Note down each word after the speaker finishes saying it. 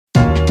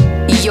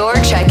You're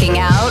checking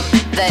out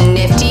the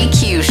Nifty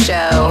Q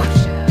Show.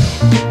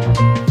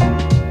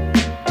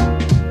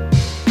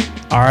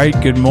 All right,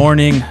 good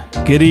morning,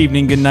 good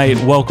evening, good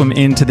night. Welcome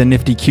into the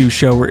Nifty Q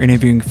Show. We're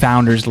interviewing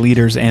founders,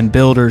 leaders, and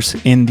builders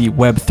in the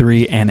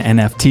Web3 and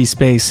NFT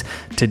space.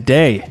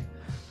 Today,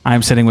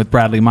 I'm sitting with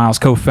Bradley Miles,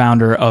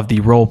 co-founder of the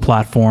Roll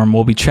platform.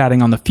 We'll be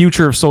chatting on the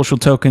future of social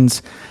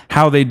tokens,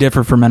 how they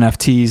differ from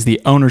NFTs,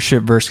 the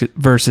ownership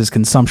versus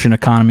consumption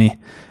economy,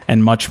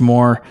 and much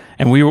more.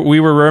 And we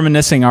were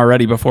reminiscing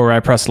already before I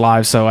pressed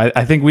live, so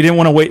I think we didn't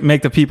want to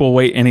make the people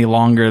wait any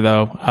longer,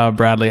 though.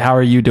 Bradley, how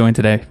are you doing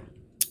today?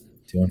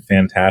 Doing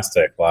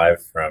fantastic,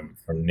 live from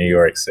New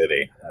York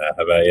City.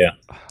 How about you?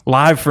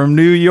 Live from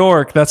New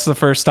York. That's the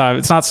first time.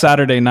 It's not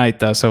Saturday night,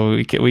 though, so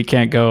we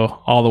can't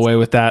go all the way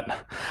with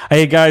that.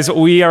 Hey, guys,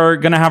 we are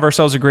going to have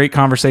ourselves a great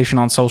conversation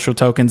on social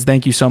tokens.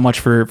 Thank you so much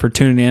for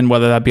tuning in,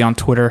 whether that be on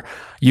Twitter,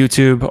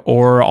 YouTube,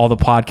 or all the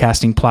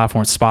podcasting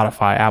platforms,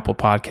 Spotify, Apple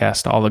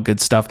Podcast, all the good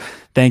stuff.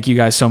 Thank you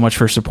guys so much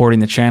for supporting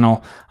the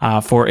channel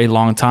for a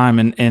long time.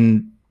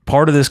 And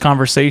part of this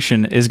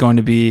conversation is going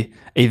to be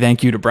a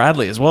thank you to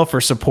Bradley as well for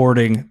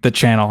supporting the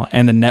channel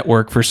and the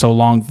network for so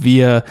long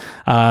via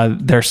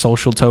their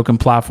social token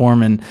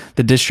platform and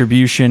the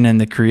distribution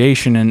and the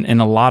creation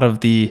and a lot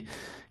of the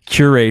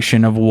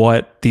curation of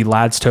what the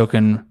LADS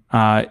token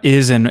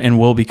is and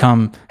will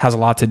become has a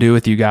lot to do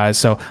with you guys.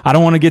 So I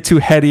don't want to get too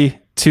heady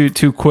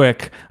too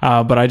quick,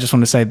 but I just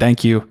want to say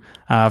thank you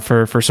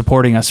for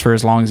supporting us for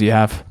as long as you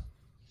have.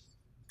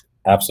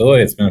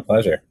 Absolutely. It's been a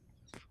pleasure.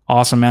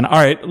 Awesome, man. All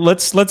right,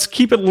 let's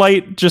keep it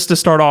light just to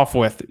start off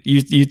with.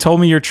 You told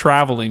me you're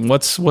traveling.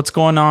 What's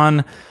going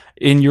on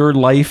in your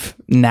life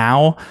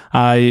now?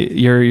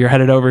 You're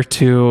headed over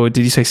to,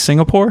 did you say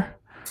Singapore?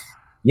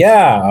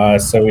 Yeah,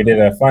 so we did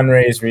a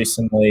fundraise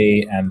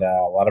recently, and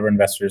a lot of our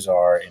investors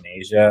are in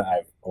Asia.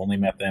 I've only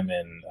met them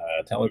in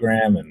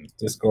Telegram and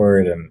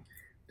Discord and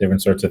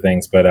different sorts of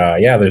things. But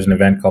yeah, there's an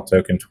event called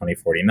Token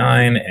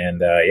 2049,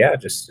 and yeah,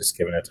 just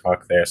giving a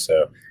talk there.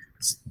 So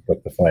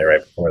booked the flight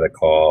right before the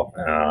call.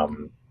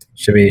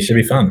 Should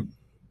be fun.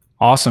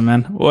 Awesome,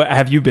 man. Well,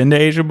 have you been to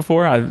Asia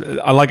before?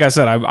 Like I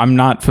said, I'm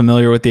not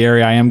familiar with the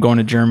area. I am going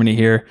to Germany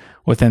here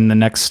within the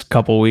next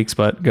couple of weeks,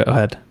 but go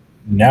ahead.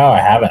 No,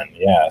 I haven't.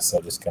 Yeah, so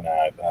just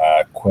gonna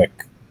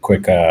quick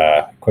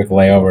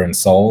layover in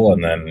Seoul,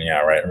 and then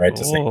right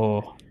to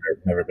Singapore.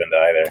 I've never been to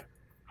either.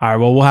 All right,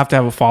 well, we'll have to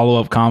have a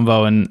follow-up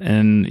convo,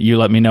 and you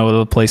let me know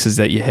the places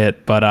that you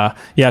hit. But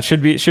yeah, it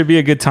should be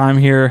a good time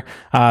here.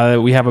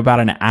 We have about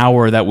an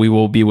hour that we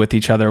will be with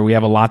each other. We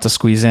have a lot to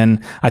squeeze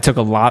in. I took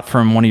a lot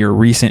from one of your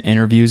recent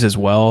interviews as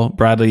well.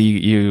 Bradley,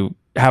 you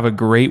have a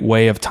great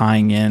way of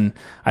tying in,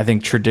 I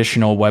think,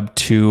 traditional Web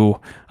 2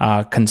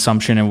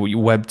 consumption and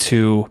Web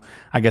 2,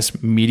 I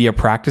guess, media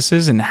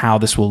practices and how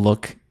this will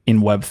look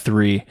in Web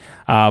 3.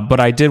 But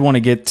I did want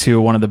to get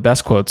to one of the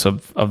best quotes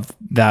of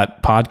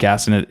that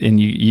podcast. And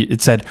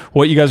it said,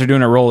 what you guys are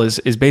doing at Roll is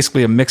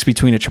basically a mix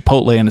between a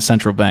Chipotle and a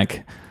central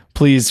bank.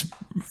 Please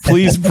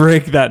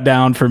break that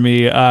down for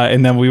me.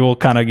 And then we will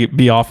kind of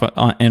be off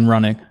and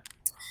running.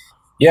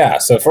 Yeah.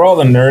 So for all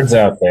the nerds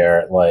out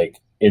there, like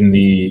in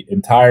the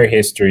entire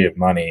history of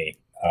money,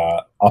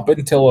 up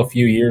until a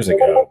few years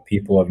ago,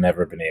 people have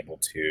never been able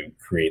to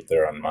create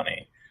their own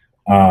money.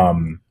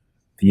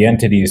 The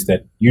entities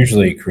that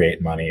usually create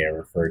money are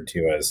referred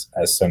to as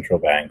central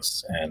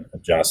banks and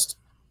adjust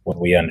what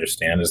we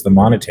understand as the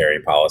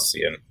monetary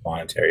policy and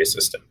monetary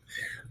system.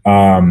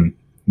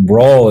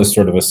 Roll is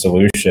sort of a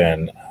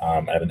solution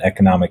at an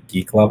economic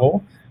geek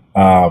level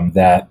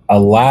that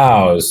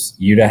allows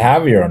you to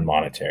have your own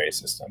monetary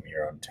system,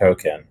 your own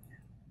token,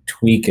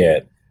 tweak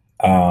it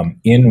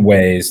in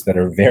ways that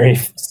are very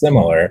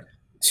similar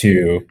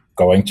to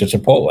going to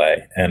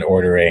Chipotle and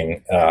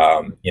ordering,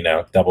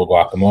 double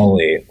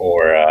guacamole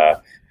or,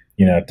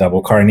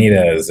 double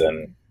carnitas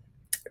and,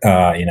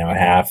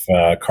 half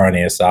carne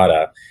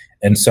asada.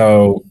 And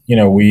so,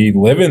 we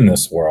live in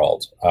this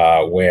world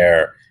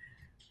where,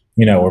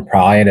 we're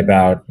probably at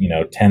about,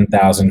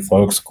 10,000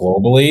 folks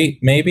globally,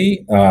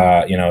 maybe,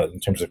 in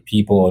terms of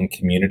people and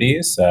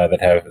communities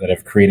that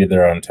have created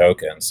their own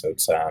tokens. So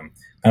it's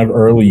kind of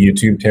early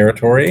YouTube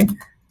territory.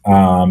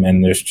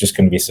 And there's just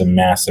going to be some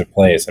massive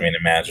plays. I mean,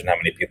 imagine how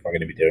many people are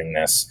going to be doing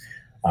this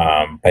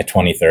by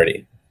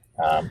 2030.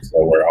 So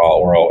we're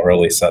all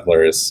early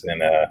settlers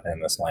in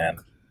this land.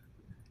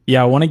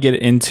 Yeah, I want to get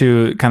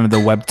into kind of the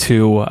Web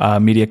 2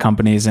 media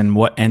companies and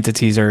what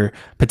entities are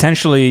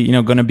potentially,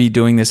 going to be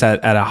doing this at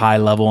a high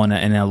level and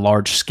a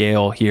large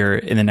scale here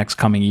in the next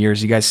coming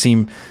years. You guys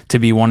seem to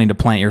be wanting to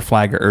plant your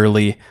flag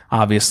early,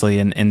 obviously,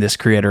 in this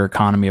creator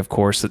economy, of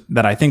course,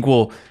 that I think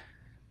will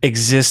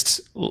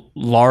exist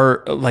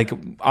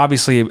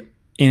obviously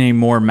in a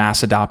more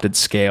mass adopted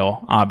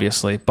scale,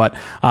 obviously. But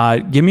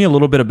give me a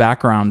little bit of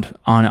background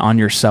on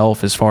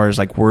yourself as far as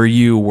were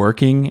you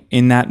working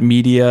in that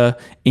media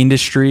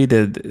industry?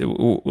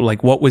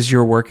 What was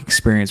your work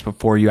experience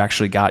before you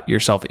actually got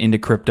yourself into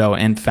crypto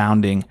and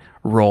founding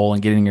Roll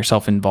and getting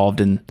yourself involved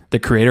in the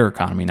creator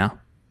economy now?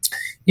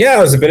 Yeah,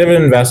 I was a bit of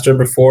an investor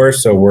before,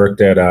 so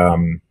worked at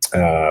kind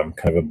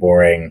of a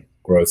boring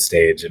growth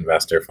stage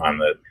investor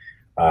fund that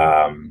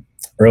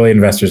early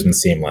investors in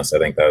Seamless. I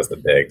think that was the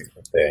big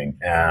thing.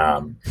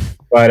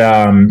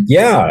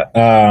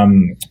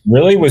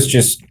 Really was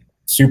just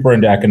super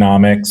into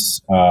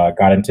economics.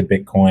 Got into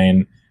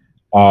Bitcoin.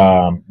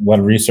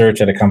 Led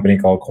research at a company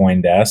called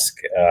CoinDesk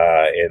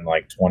in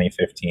like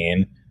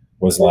 2015.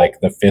 Was like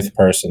the fifth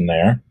person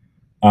there.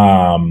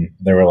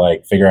 They were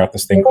like, figure out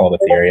this thing called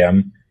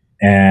Ethereum,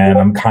 and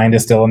I'm kind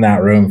of still in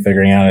that room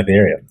figuring out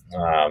Ethereum.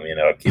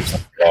 It keeps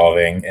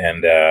evolving,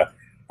 and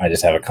I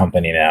just have a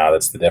company now.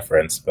 That's the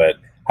difference. But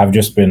I've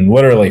just been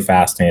literally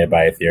fascinated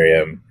by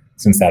Ethereum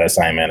since that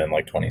assignment in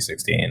like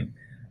 2016.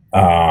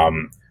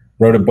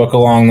 Wrote a book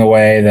along the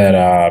way that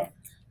a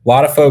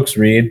lot of folks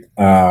read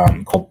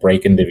called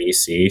Break into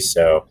VC.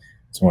 So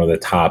it's one of the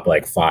top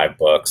like 5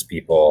 books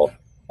people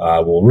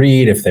will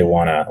read if they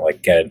want to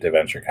like get into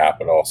venture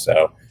capital.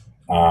 So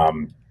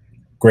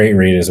great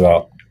read as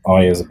well.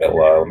 Audio is a bit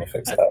low. Let me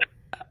fix that.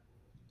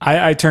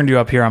 I turned you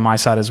up here on my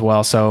side as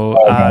well. So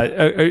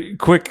a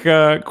quick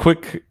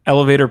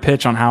elevator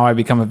pitch on how I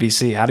become a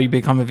VC. How do you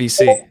become a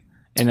VC?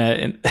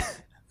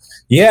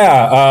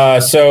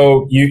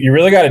 So you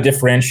really got to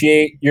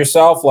differentiate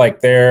yourself.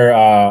 Like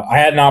I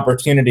had an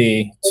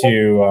opportunity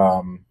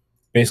to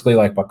basically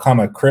like become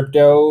a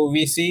crypto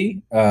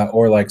VC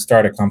or like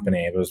start a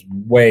company. I was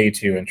way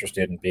too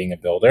interested in being a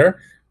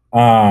builder.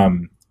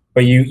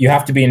 But you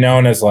have to be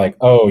known as like,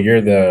 oh,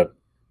 you're the,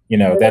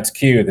 that's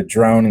Q, the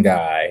drone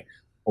guy,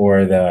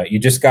 or you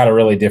just got to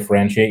really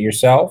differentiate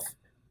yourself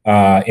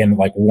in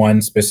like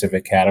one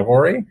specific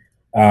category.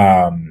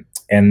 And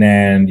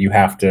then you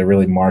have to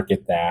really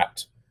market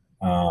that.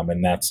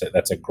 And that's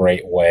a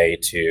great way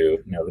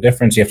to know the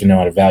difference. You have to know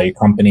how to value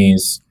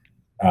companies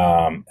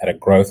at a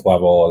growth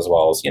level, as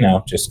well as,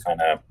 just kind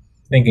of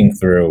thinking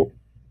through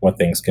what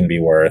things can be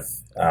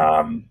worth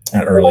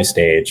at early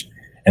stage.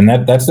 And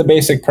that's the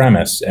basic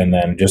premise. And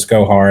then just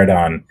go hard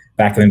on,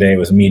 back in the day it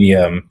was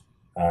Medium.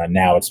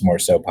 Now it's more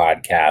so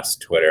podcast,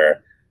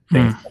 Twitter,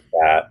 things like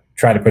that.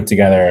 Try to put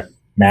together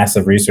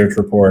massive research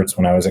reports.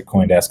 When I was at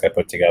CoinDesk, I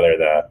put together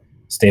the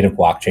State of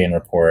Blockchain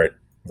report. It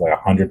was like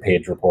a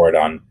 100-page report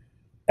on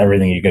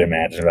everything you could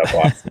imagine about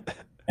blockchain.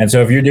 And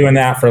so if you're doing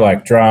that for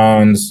like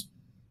drones,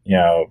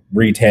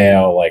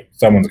 retail, like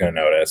someone's going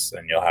to notice,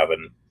 and you'll have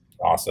an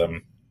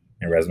awesome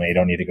resume. You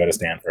don't need to go to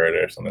Stanford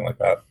or something like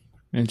that.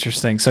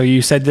 Interesting. So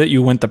you said that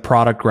you went the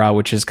product route,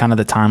 which is kind of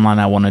the timeline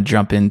I want to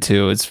jump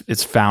into.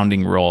 It's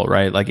founding Roll,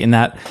 right? Like in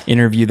that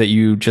interview that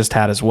you just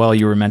had as well,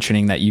 you were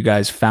mentioning that you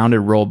guys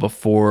founded Roll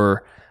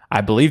before,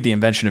 I believe, the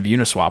invention of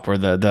Uniswap, or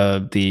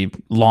the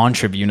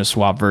launch of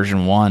Uniswap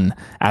version 1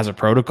 as a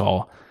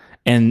protocol.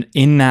 And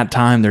in that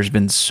time, there's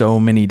been so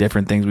many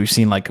different things. We've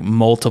seen like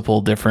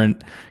multiple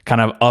different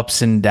kind of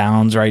ups and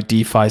downs, right?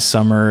 DeFi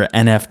summer,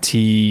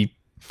 NFT,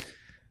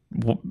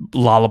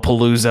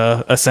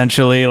 Lollapalooza,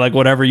 essentially, like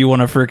whatever you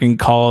want to freaking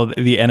call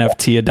the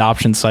NFT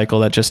adoption cycle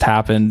that just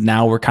happened.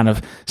 Now we're kind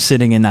of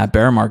sitting in that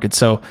bear market.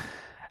 So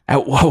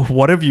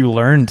what have you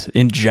learned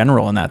in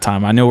general in that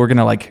time? I know we're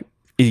going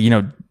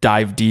to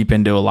dive deep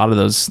into a lot of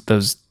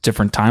those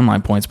different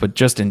timeline points, but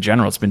just in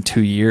general, it's been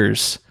 2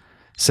 years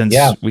since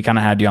we kind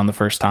of had you on the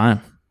first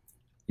time.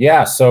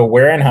 Yeah. So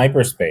we're in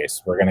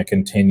hyperspace. We're going to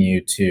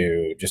continue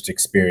to just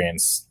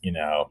experience,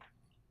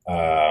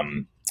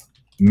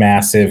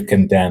 massive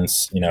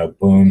condense,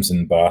 booms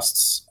and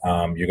busts.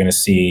 You're going to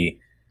see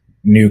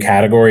new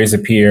categories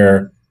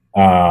appear.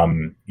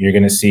 You're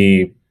going to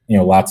see,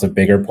 lots of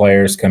bigger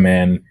players come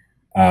in.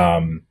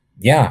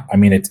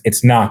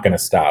 It's not going to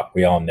stop.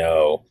 We all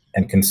know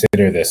and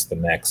consider this the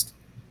next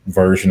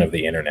version of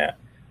the internet.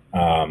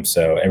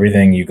 So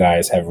everything you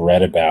guys have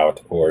read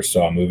about or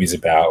saw movies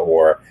about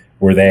or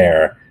were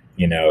there,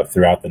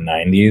 throughout the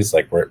 90s,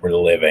 like we're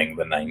living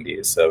the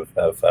 90s of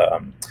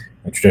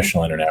the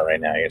traditional internet right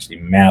now. You see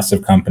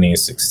massive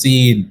companies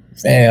succeed,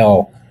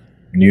 fail,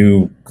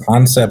 new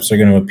concepts are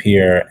going to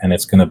appear, and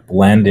it's going to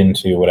blend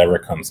into whatever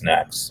comes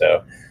next.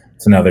 So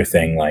it's another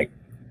thing, like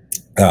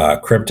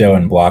crypto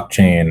and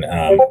blockchain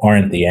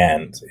aren't the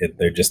end.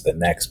 They're just the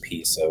next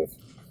piece of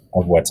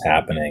what's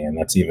happening, and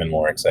that's even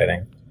more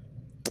exciting.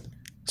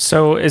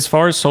 So as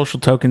far as social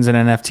tokens and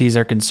NFTs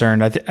are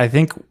concerned, I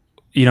think,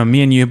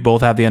 me and you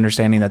both have the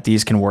understanding that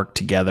these can work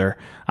together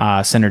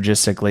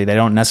synergistically. They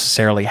don't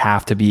necessarily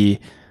have to be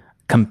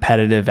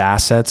competitive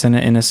assets in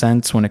a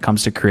sense when it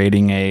comes to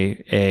creating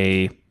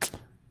a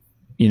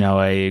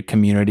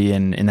community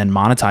and then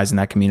monetizing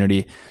that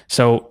community.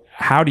 So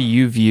how do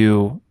you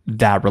view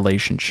that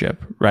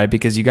relationship, right?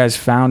 Because you guys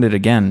founded,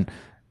 again,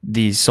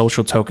 the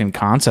social token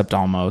concept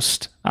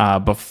almost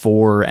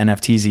before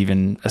NFTs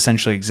even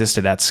essentially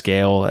existed at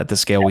the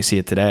scale we see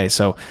it today.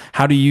 So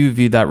how do you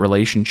view that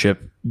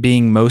relationship,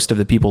 being most of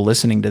the people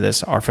listening to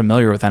this are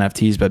familiar with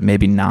NFTs, but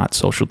maybe not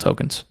social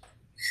tokens?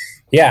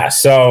 Yeah.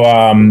 So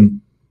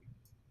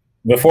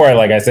before,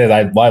 like I said,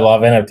 I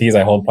love NFTs.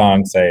 I hold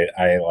punks. I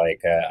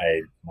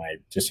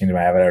just seen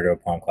my avatar to a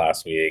punk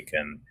last week,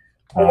 and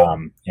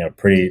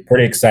pretty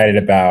excited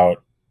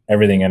about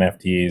everything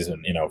NFTs,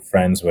 and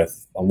friends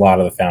with a lot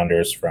of the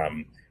founders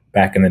from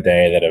back in the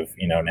day that have,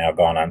 now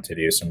gone on to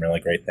do some really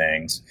great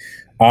things.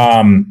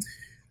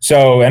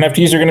 So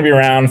NFTs are going to be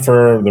around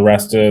for the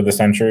rest of the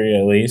century,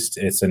 at least.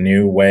 It's a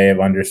new way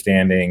of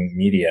understanding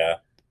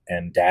media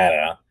and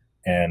data,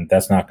 and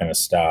that's not going to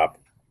stop.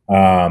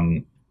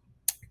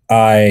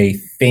 I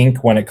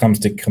think when it comes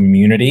to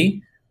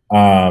community,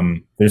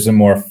 there's a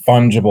more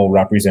fungible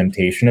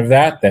representation of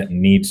that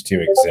needs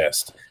to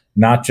exist,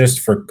 not just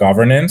for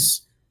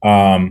governance,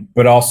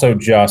 but also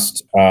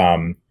just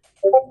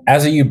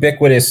as a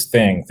ubiquitous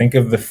thing. Think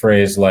of the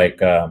phrase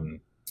like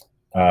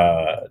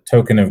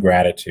token of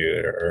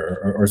gratitude,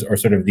 or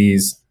sort of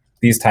these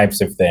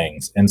types of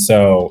things. And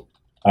so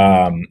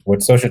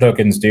what social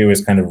tokens do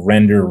is kind of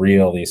render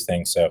real these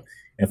things. So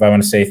if I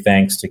want to say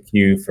thanks to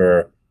Q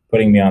for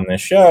putting me on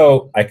this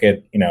show, I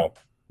could,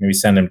 maybe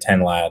send him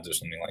 10 lads or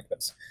something like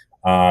this.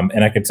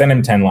 And I could send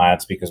him 10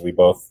 lads because we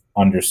both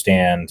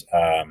understand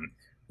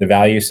the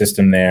value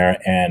system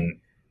there. And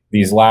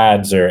these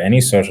lads, or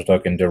any social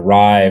token,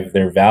 derive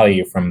their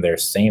value from their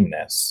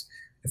sameness.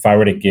 If I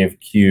were to give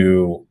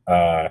Q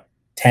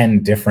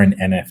 10 different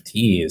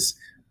NFTs,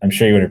 I'm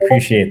sure you would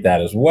appreciate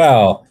that as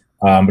well.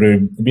 But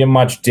it would be a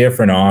much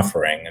different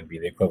offering. It'd be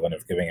the equivalent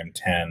of giving him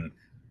 10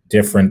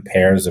 different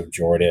pairs of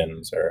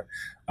Jordans, or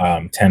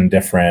 10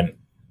 different,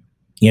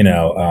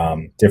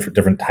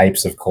 different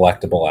types of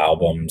collectible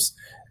albums.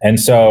 And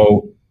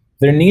so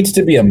there needs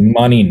to be a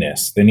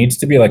moneyness. There needs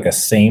to be like a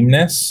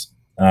sameness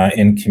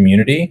in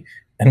community.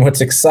 And what's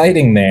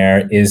exciting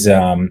there is,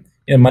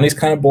 money's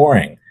kind of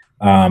boring.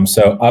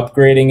 So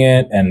upgrading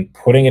it and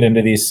putting it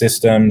into these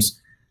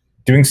systems,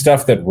 doing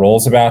stuff that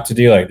Roll's about to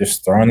do, like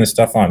just throwing this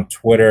stuff on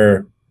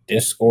Twitter,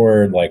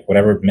 Discord, like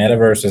whatever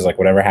metaverse is, like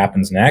whatever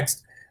happens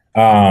next.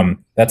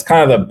 That's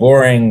kind of the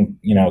boring,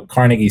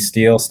 Carnegie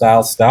Steel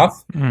style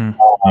stuff.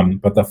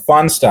 But the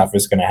fun stuff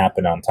is going to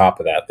happen on top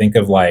of that. Think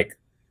of like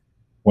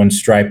when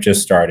Stripe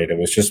just started, it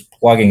was just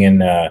plug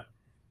in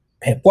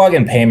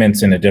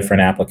payments into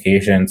different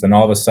applications. And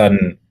all of a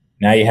sudden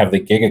now you have the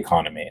gig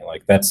economy.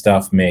 Like that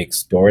stuff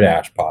makes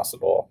DoorDash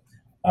possible.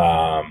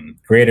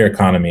 Creator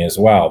economy as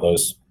well.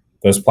 Those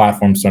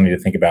platforms don't need to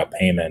think about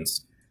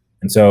payments.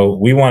 And so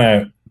we want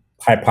to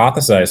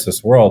hypothesize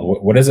this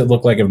world. What does it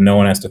look like if no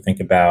one has to think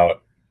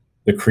about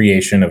the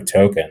creation of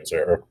tokens,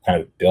 or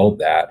kind of build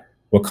that?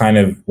 What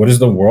does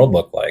the world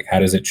look like? How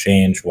does it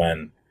change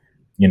when,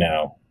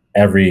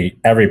 every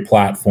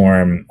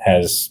platform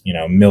has,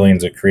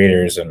 millions of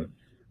creators, and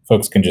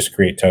folks can just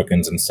create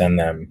tokens and send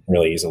them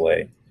really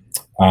easily?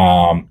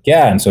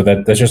 And so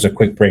that's just a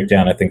quick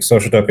breakdown. I think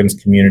social tokens,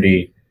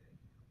 community,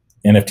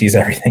 NFTs,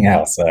 everything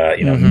else,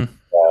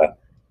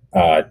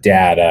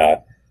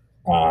 data,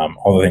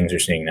 all the things you're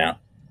seeing now,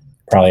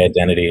 probably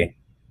identity.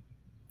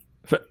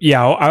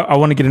 Yeah, I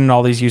want to get into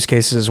all these use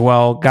cases as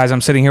well. Guys, I'm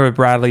sitting here with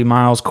Bradley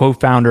Miles,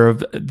 co-founder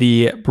of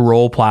the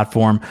Roll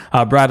platform.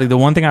 Bradley, the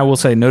one thing I will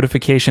say,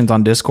 notifications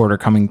on Discord are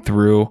coming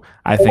through,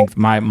 I think,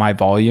 my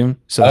volume.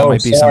 So that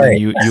might be something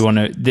you want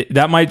to,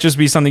 that might just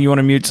be something you want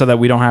to mute so that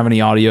we don't have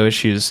any audio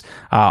issues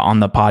on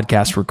the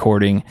podcast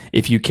recording.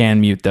 If you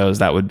can mute those,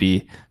 that would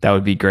be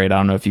great. I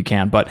don't know if you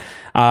can, but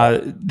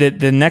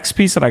the next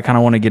piece that I kind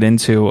of want to get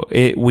into,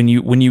 when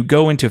you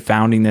go into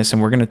founding this,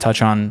 and we're going to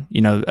touch on,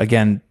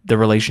 again, the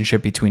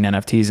relationship between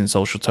NFTs and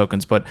social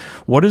tokens, but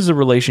what is the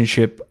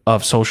relationship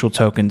of social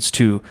tokens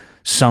to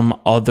some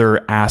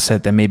other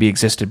asset that maybe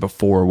existed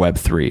before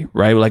Web3,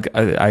 right? Like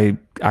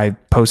I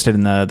posted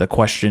in the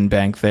question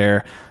bank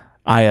there,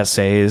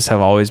 ISAs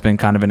have always been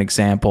kind of an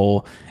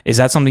example. Is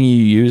that something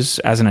you use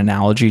as an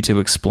analogy to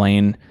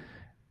explain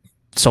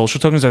social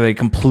tokens? Are they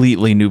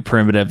completely new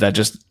primitive that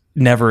just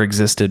never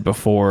existed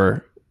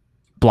before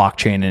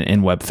blockchain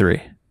in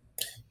Web3?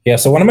 Yeah,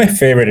 so one of my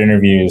favorite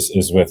interviews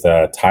is with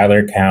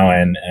Tyler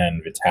Cowen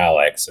and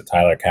Vitalik. So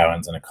Tyler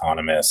Cowen's an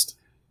economist.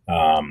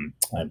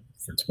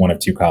 It's one of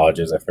two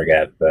colleges, I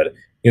forget, but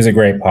he has a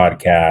great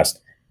podcast.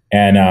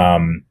 And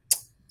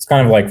it's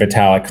kind of like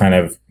Vitalik kind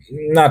of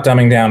not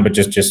dumbing down, but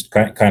just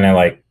kind of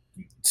like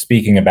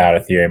speaking about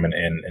Ethereum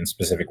in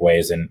specific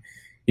ways. And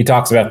he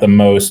talks about the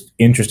most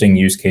interesting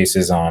use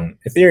cases on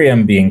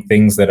Ethereum being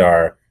things that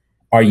are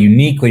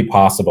uniquely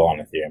possible on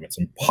Ethereum. It's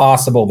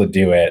impossible to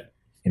do it,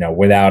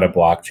 without a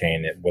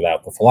blockchain,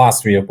 without the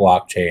philosophy of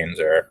blockchains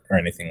or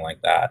anything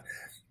like that.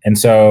 And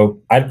so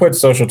I'd put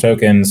social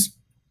tokens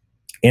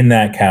in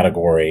that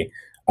category.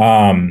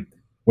 When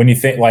you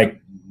think, like,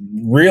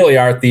 really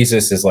our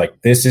thesis is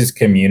like, this is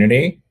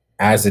community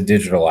as a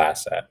digital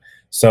asset.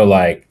 So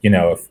like,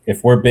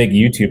 if we're big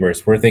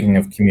YouTubers, we're thinking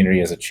of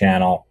community as a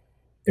channel.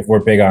 If we're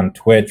big on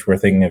Twitch, we're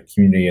thinking of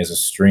community as a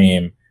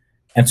stream.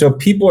 And so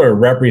people are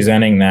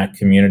representing that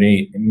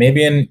community,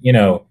 maybe in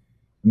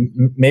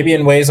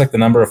ways like the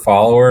number of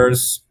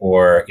followers,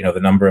 or, the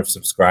number of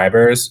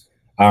subscribers.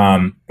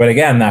 But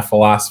again, that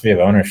philosophy of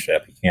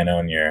ownership, you can't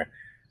own your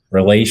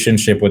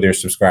relationship with your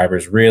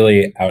subscribers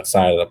really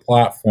outside of the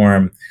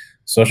platform.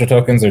 Social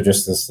tokens are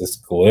just this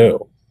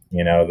glue,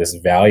 this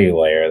value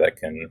layer that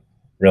can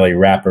really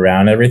wrap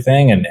around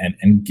everything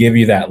and give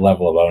you that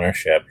level of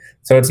ownership.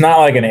 So it's not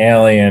like an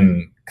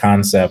alien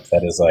concept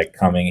that is like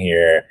coming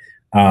here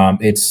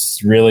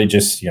It's really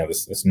just,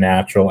 this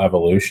natural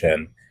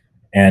evolution.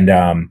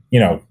 And,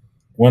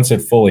 once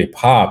it fully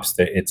pops,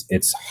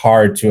 it's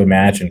hard to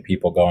imagine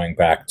people going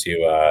back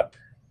to,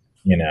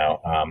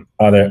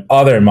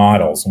 other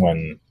models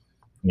when,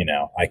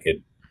 I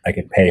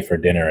could pay for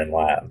dinner in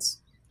labs.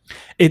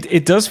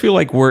 It does feel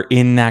like we're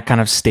in that kind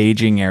of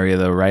staging area,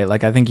 though, right?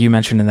 Like I think you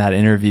mentioned in that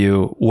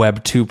interview,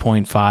 Web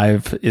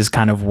 2.5 is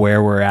kind of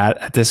where we're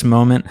at this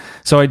moment.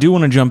 So I do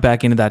want to jump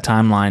back into that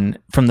timeline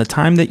from the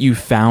time that you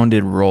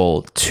founded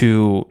Roll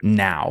to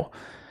now.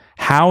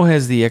 How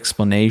has the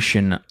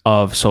explanation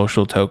of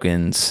social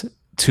tokens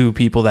to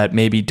people that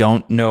maybe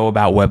don't know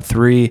about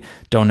Web3,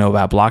 don't know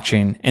about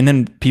blockchain, and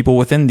then people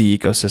within the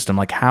ecosystem,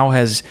 like how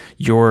has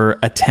your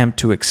attempt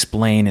to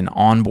explain and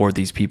onboard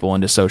these people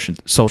into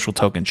social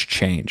tokens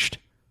changed?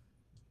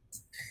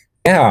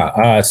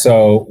 Yeah,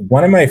 so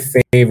one of my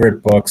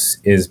favorite books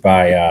is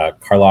by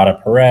Carlota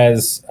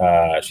Perez.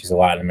 She's a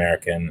Latin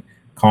American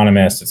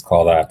economist. It's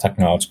called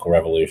Technological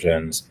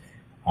Revolutions.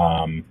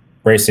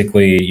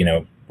 Basically,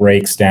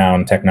 breaks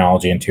down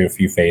technology into a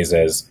few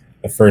phases.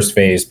 The first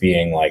phase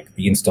being like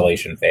the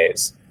installation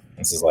phase.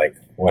 This is like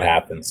what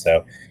happens.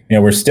 So,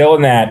 we're still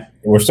in that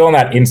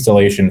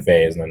installation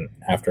phase, and then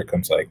after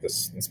comes like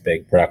this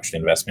big production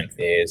investment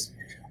phase.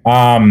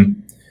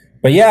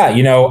 But yeah,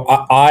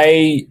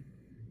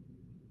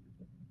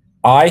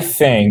 I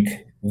think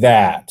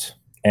that,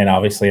 and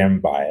obviously I'm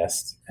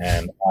biased,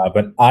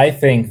 but I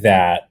think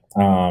that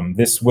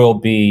this will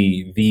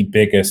be the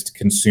biggest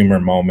consumer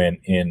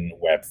moment in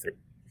Web3.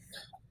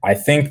 I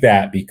think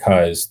that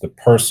because the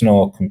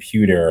personal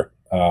computer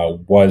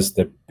was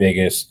the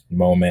biggest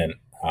moment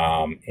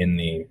in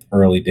the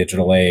early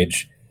digital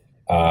age.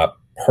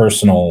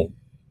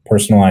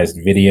 Personalized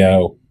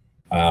video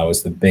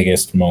was the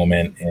biggest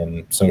moment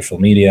in social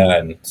media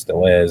and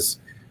still is.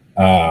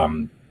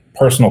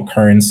 Personal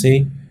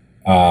currency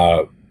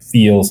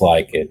feels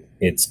like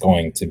it's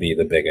going to be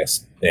the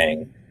biggest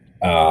thing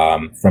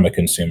from a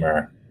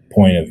consumer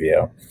point of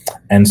view,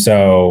 and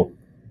so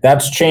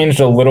that's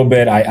changed a little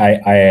bit.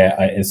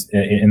 Is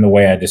in the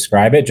way I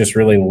describe it, just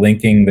really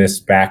linking this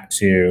back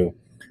to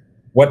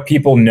what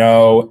people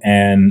know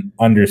and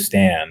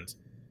understand,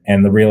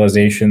 and the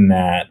realization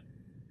that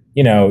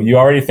you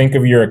already think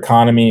of your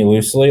economy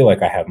loosely.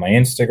 Like I have my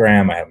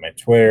Instagram, I have my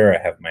Twitter,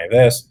 I have my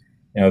this.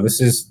 This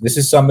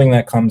is something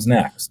that comes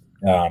next.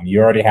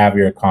 You already have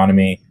your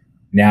economy.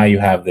 Now you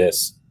have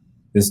this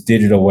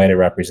digital way to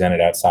represent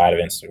it outside of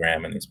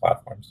Instagram and these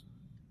platforms.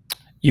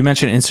 You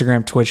mentioned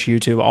Instagram, Twitch,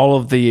 YouTube, all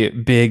of the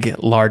big,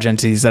 large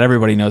entities that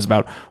everybody knows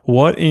about.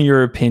 What, in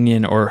your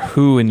opinion, or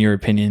who, in your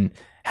opinion,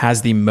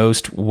 has the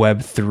most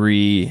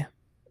Web3?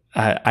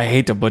 I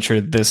hate to butcher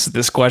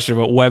this question,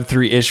 but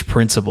Web3-ish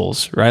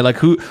principles, right?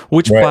 Like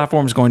which Right.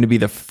 platform is going to be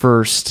the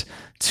first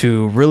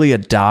to really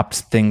adopt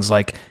things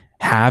like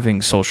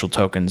having social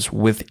tokens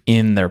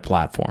within their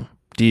platform?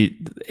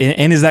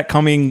 And is that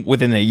coming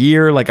within a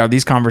year? Like, are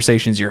these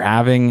conversations you're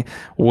having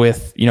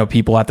with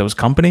people at those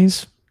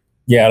companies?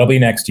 Yeah, it'll be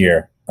next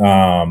year.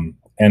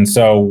 And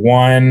so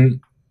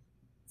one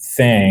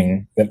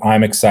thing that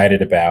I'm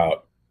excited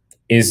about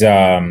is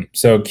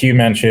so Q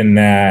mentioned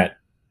that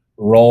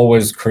Roll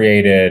was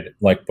created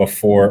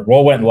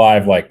Roll went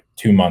live like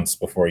 2 months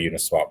before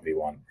Uniswap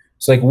V1.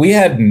 So like we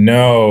had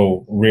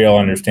no real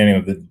understanding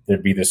of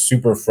there'd be this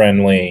super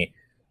friendly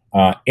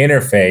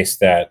interface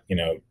that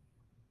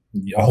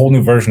a whole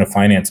new version of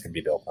finance could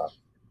be built on.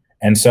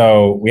 And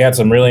so we had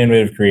some really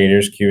innovative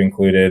creators, Q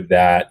included,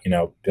 that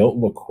built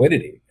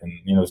liquidity, and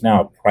there's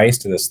now a price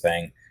to this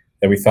thing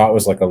that we thought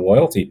was like a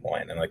loyalty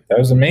point, and like that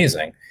was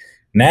amazing.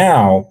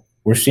 Now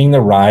we're seeing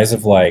the rise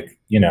of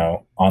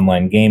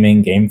online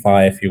gaming,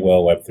 GameFi, if you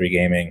will, Web3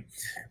 gaming,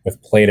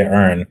 with play to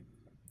earn.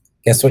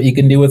 Guess what you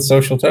can do with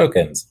social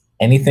tokens?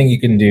 Anything you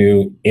can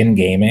do in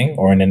gaming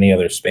or in any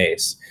other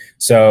space.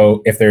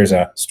 So if there's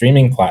a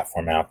streaming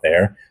platform out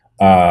there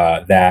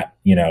that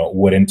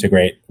would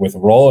integrate with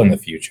Roll in the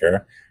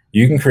future,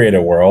 you can create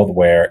a world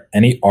where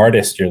any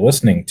artist you're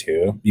listening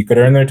to, you could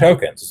earn their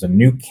tokens. It's a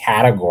new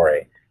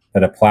category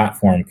that a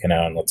platform can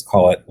own. Let's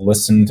call it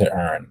listen to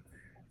earn,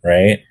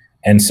 right?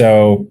 And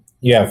so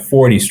you have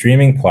 40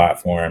 streaming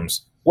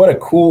platforms. What a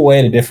cool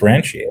way to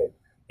differentiate.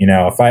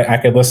 If I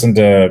could listen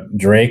to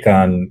Drake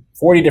on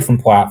 40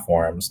 different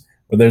platforms,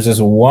 but there's this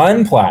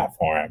one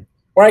platform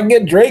where I can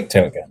get Drake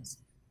tokens,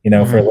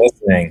 for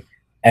listening.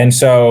 And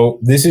so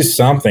this is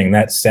something,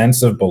 that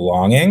sense of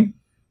belonging,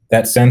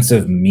 that sense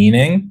of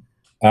meaning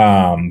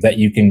that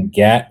you can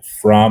get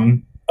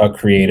from a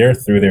creator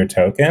through their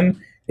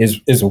token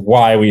is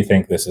why we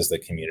think this is the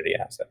community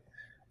asset.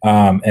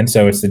 And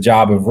so it's the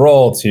job of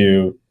Roll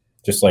to,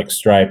 just like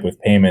Stripe with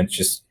payments,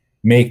 just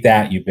make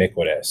that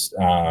ubiquitous.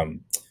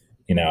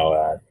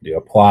 Do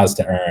applause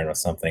to earn with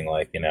something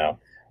like,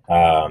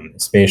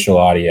 spatial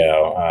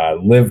audio,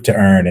 live to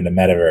earn in a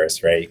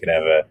metaverse, right? You could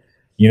have a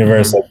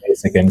universal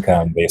basic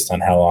income based on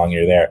how long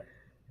you're there.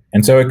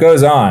 And so it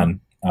goes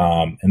on.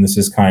 And this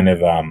is kind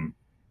of,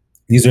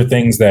 these are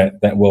things that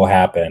will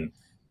happen.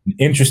 An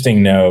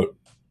interesting note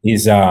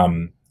is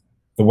the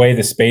way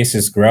the space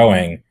is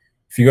growing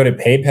if you go to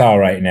PayPal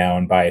right now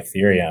and buy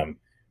Ethereum,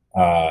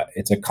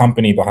 it's a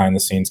company behind the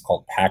scenes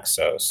called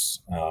Paxos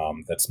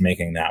that's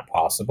making that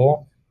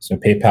possible. So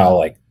PayPal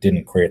like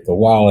didn't create the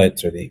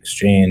wallets or the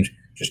exchange,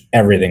 just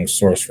everything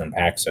sourced from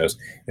Paxos.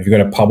 If you go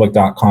to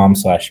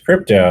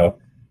public.com/crypto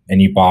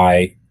and you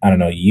buy, I don't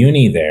know,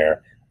 Uni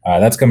there,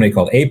 that's a company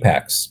called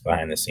Apex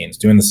behind the scenes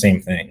doing the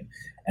same thing.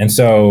 And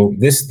so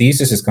this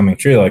thesis is coming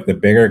true. Like the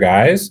bigger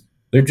guys,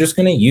 they're just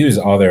going to use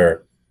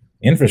other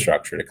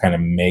infrastructure to kind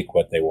of make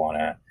what they want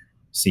to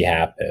see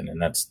happen.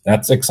 And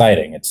that's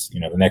exciting. It's,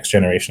 the next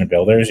generation of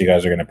builders, you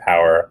guys are going to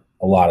power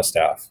a lot of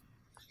stuff.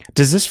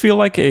 Does this feel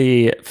like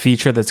a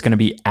feature that's going to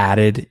be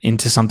added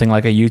into something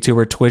like a YouTube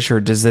or Twitch, or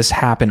does this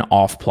happen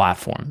off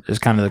platform? Is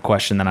kind of the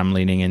question that I'm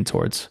leaning in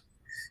towards.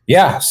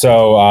 Yeah.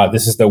 So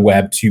this is the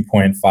Web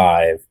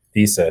 2.5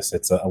 thesis.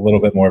 It's a little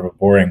bit more of a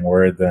boring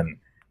word than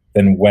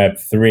Web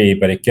 3,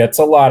 but it gets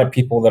a lot of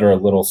people that are a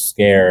little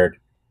scared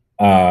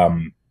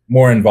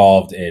more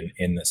involved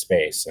in the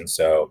space. And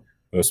so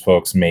those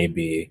folks may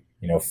be,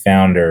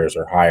 founders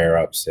or higher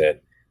ups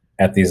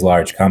at these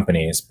large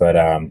companies. But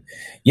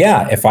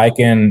if I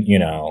can,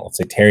 let's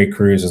say Terry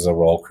Crews is a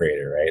role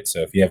creator, right?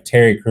 So if you have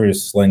Terry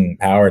Crews slinging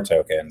power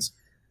tokens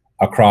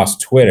across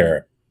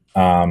Twitter,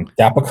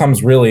 that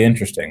becomes really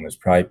interesting. There's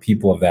probably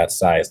people of that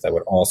size that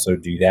would also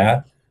do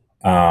that.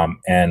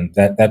 And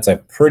that's a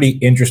pretty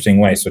interesting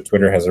way. So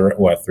Twitter has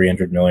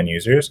 300 million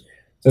users.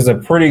 So it's a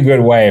pretty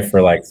good way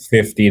for like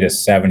 50 to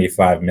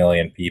 75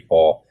 million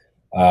people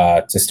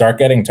to start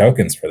getting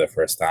tokens for the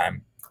first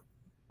time.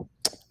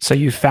 So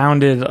you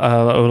founded,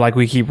 like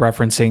we keep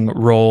referencing,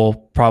 Roll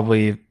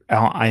probably,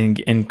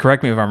 and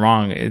correct me if I'm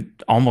wrong,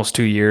 almost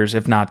 2 years,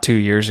 if not 2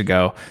 years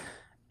ago.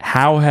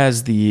 How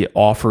has the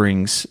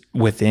offerings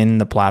within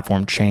the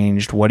platform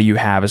changed? What do you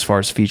have as far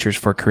as features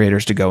for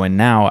creators to go in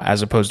now,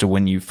 as opposed to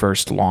when you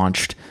first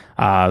launched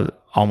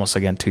almost,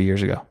 again, 2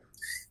 years ago?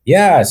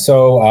 Yeah,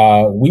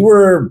 so we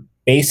were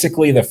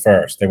basically the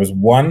first. There was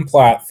one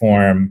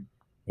platform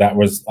that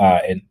was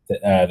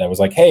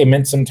like, hey,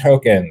 mint some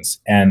tokens,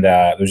 and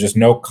there's just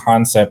no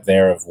concept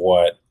there of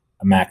what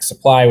a max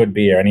supply would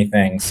be or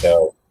anything.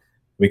 So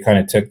we kind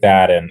of took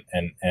that and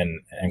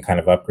kind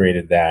of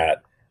upgraded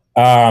that.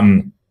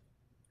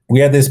 We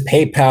had this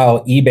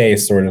PayPal eBay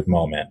sort of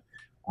moment.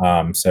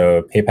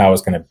 So PayPal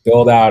was going to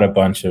build out a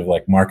bunch of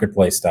like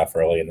marketplace stuff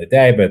early in the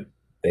day, but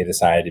they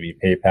decided to be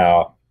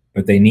PayPal,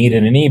 but they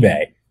needed an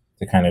eBay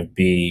to kind of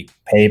be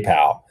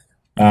PayPal.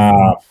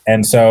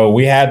 And so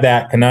we had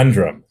that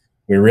conundrum.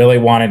 We really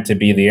wanted to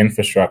be the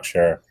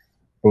infrastructure,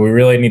 but we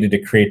really needed to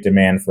create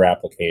demand for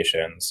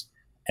applications.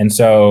 And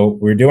so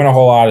we were doing a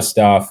whole lot of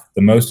stuff.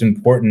 The most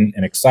important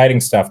and exciting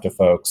stuff to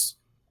folks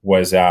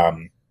was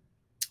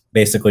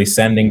basically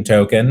sending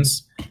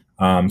tokens.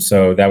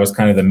 So that was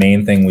kind of the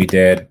main thing we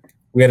did.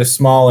 We had a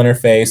small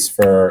interface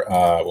for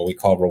what we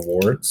call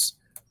rewards,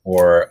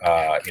 or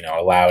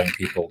allowing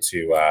people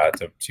to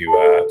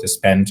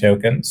spend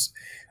tokens.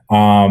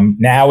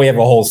 Now we have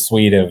a whole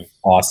suite of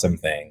awesome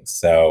things.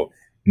 So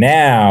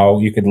now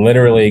you could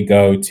literally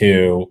go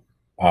to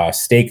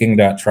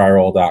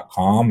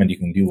staking.tryroll.com and you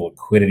can do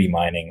liquidity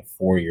mining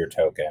for your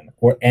token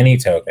or any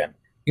token.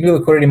 You can do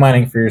liquidity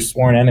mining for your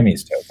sworn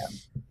enemy's token.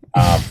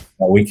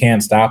 But we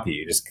can't stop you.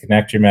 You just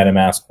connect your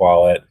MetaMask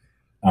wallet,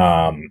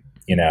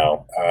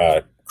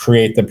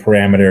 create the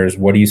parameters.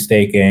 What are you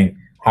staking?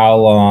 How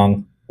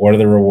long? What are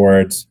the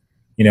rewards?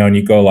 And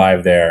you go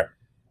live there.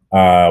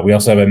 We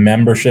also have a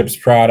memberships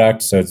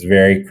product. So it's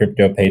very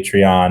crypto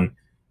Patreon.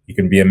 You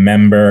can be a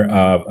member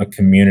of a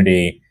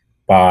community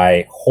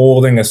by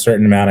holding a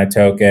certain amount of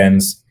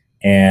tokens,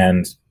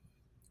 and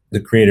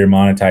the creator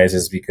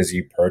monetizes because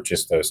you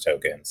purchased those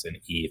tokens in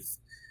ETH.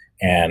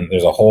 And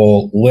there's a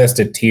whole list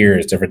of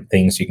tiers, different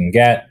things you can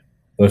get.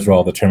 Those are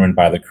all determined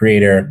by the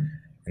creator.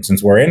 And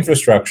since we're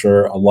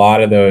infrastructure, a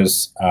lot of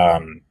those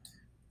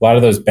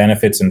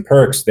benefits and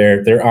perks,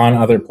 they're on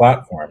other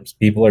platforms.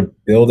 People are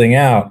building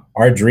out.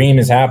 Our dream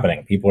is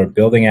happening. People are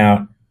building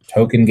out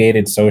token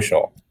gated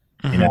social.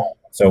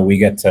 So we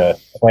get to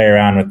play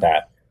around with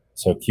that.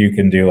 So Q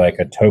can do like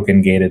a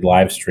token gated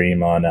live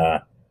stream on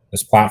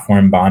this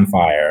platform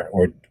Bonfire,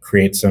 or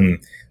create some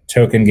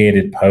token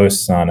gated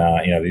posts on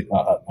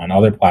on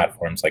other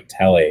platforms like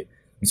Telly.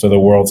 And so the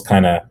world's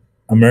kind of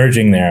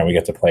emerging there, and we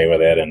get to play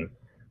with it and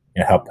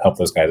help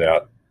those guys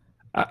out.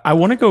 I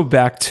want to go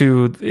back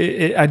to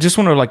it. I just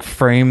want to like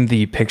frame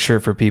the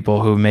picture for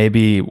people who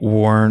maybe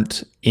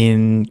weren't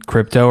in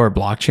crypto or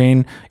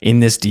blockchain in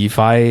this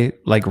DeFi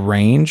like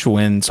range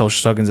when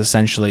social tokens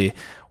essentially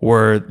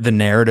were the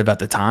narrative at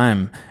the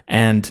time,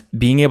 and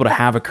being able to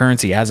have a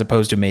currency as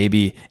opposed to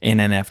maybe an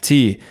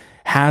NFT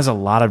has a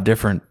lot of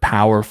different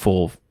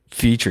powerful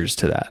features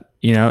to that.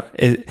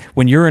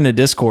 When you're in a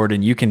Discord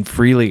and you can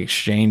freely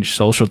exchange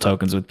social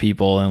tokens with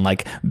people and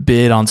like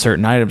bid on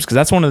certain items, because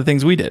that's one of the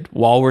things we did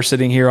while we're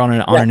sitting here on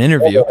an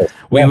interview.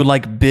 We would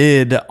like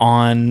bid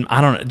on,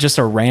 I don't know, just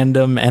a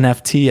random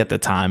NFT at the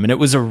time, and it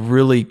was a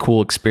really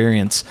cool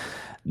experience.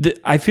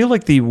 I feel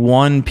like the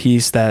one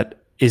piece that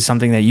is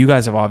something that you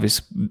guys have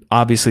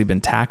obviously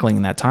been tackling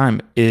in that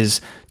time, is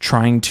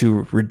trying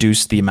to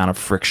reduce the amount of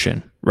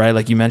friction, right?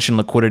 Like you mentioned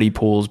liquidity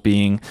pools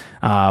being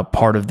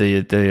part of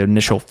the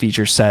initial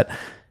feature set.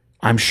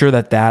 I'm sure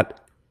that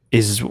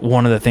is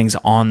one of the things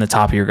on the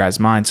top of your guys'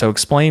 mind. So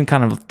explain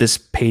kind of this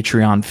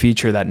Patreon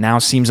feature that now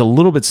seems a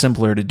little bit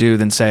simpler to do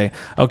than say,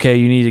 okay,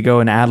 you need to go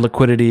and add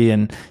liquidity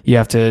and you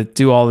have to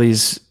do all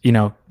these,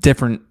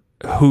 different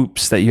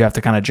hoops that you have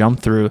to kind of jump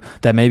through,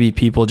 that maybe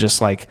people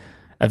just like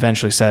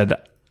eventually said,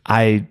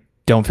 I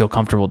don't feel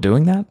comfortable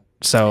doing that,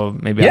 so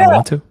maybe I don't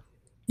want to.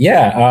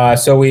 Yeah.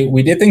 So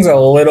we did things a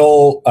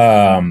little.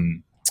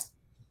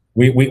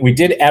 We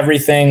did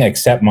everything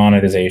except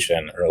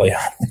monetization early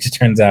on, which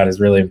turns out is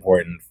really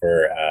important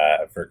for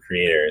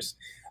creators.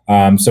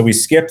 So we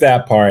skipped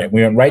that part.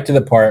 We went right to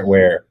the part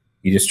where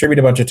you distribute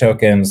a bunch of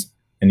tokens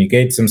and you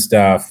gate some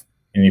stuff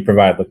and you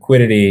provide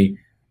liquidity.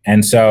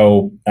 And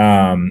so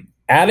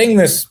adding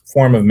this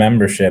form of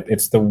membership,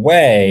 it's the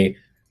way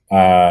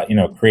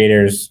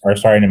creators are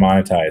starting to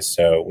monetize.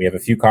 So we have a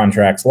few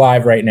contracts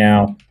live right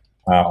now.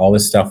 All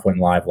this stuff went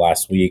live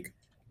last week.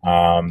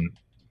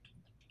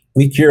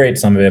 We curate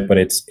some of it, but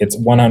it's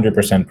 100%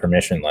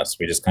 permissionless.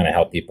 We just kind of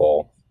help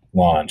people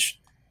launch.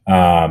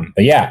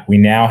 But yeah, we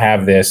now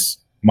have this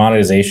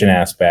monetization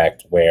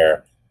aspect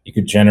where you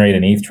could generate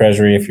an ETH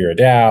treasury if you're a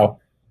DAO.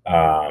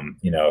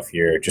 If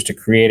you're just a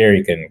creator,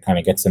 you can kind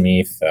of get some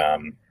ETH.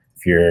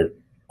 If you're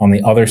on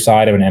the other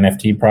side of an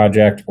NFT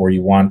project, or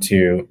you want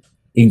to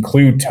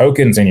include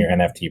tokens in your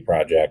NFT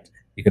project,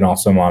 you can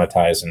also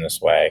monetize in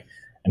this way.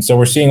 And so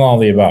we're seeing all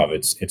the above.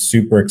 It's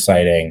super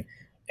exciting.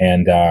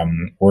 And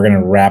we're going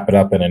to wrap it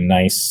up in a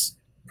nice,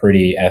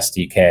 pretty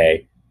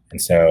SDK.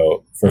 And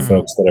so for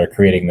folks that are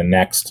creating the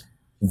next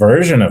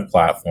version of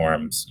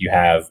platforms, you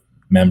have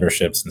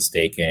memberships and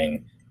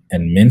staking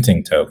and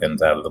minting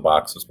tokens out of the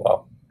box as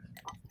well.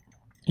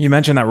 You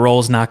mentioned that Roll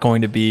is not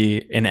going to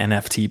be an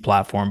NFT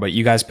platform, but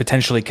you guys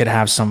potentially could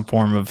have some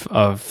form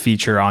of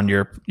feature on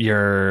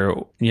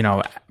your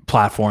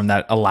platform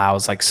that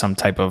allows like some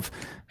type of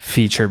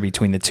feature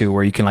between the two,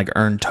 where you can like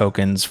earn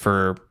tokens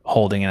for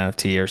holding an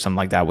NFT or something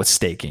like that with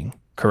staking.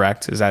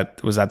 Correct? Was that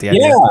the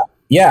idea?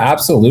 Yeah,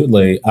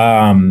 absolutely.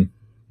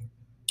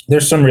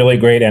 There's some really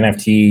great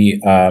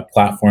NFT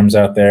platforms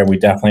out there. We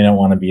definitely don't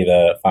want to be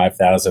the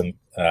 5,000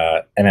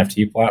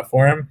 NFT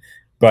platform,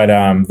 but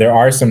there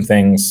are some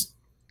things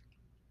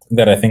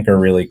that I think are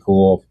really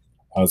cool.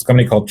 There's a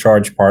company called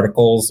Charged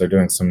Particles. They're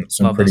doing some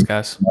Love pretty those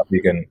guys. stuff.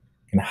 You can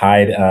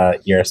hide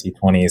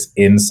ERC20s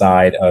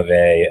inside of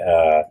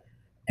a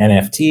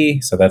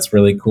NFT, so that's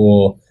really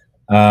cool.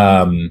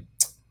 Like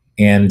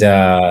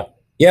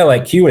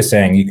Q was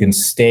saying, you can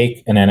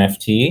stake an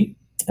NFT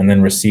and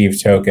then receive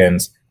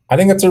tokens. I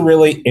think that's a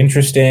really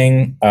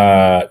interesting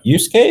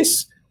use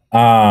case.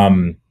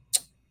 And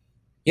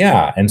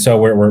so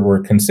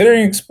we're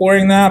considering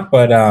exploring that,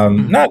 but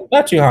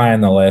not too high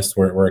on the list.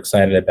 We're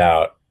excited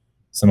about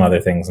some other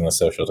things in the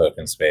social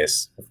token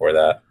space before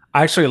that.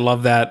 I actually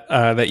love that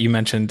that you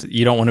mentioned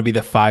you don't want to be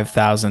the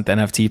 5,000th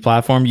NFT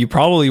platform. You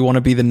probably want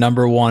to be the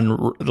number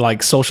one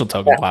like social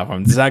token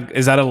platform. Is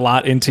that a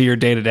lot into your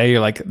day to day?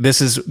 You're like, this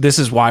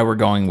is why we're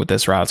going with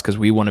this route, because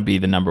we want to be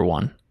the number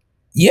one.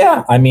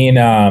 Yeah, I mean,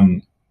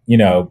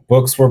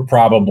 books were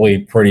probably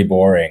pretty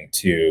boring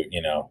to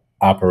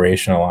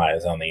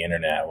operationalize on the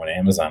internet when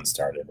Amazon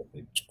started.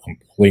 They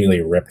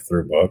completely ripped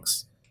through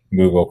books.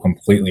 Google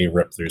completely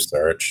ripped through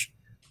search.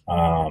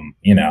 And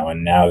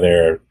now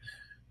they're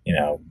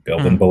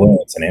building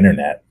balloons and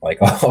internet,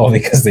 like all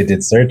because they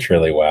did search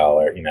really well,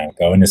 or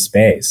go into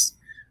space.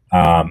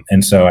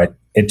 And so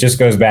it just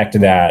goes back to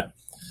that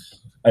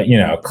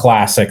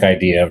classic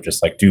idea of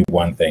just like do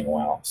one thing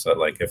well. So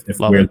like if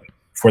we're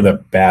for the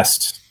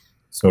best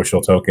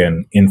social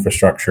token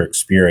infrastructure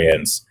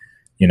experience,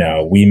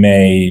 we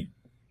may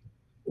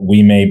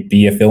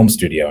be a film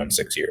studio in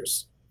 6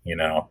 years.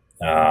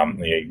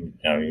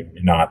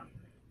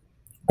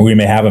 We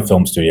may have a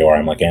film studio where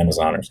I'm like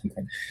Amazon or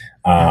something.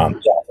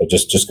 It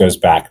just goes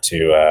back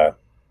to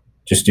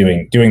just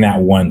doing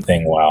that one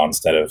thing well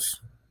instead of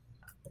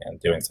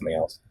doing something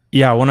else.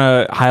 Yeah, I want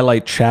to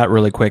highlight chat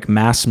really quick.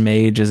 Mass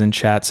Mage is in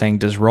chat saying,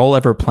 does Roll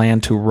ever plan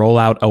to roll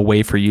out a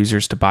way for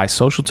users to buy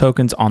social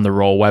tokens on the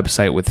Roll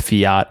website with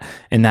fiat,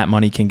 and that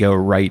money can go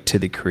right to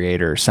the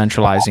creator,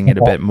 centralizing it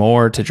a bit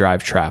more to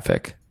drive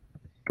traffic?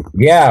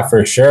 Yeah,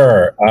 for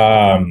sure.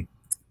 I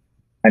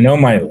know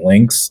my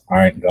links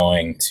aren't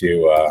going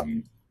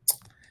to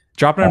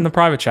drop it in the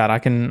private chat. I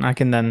can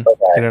then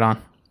get it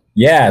on.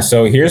 Yeah,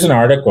 so here's an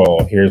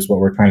article. Here's what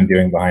we're kind of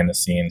doing behind the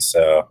scenes.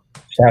 So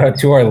shout out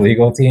to our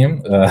legal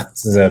team.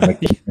 This is a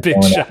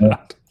big shout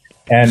out.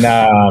 And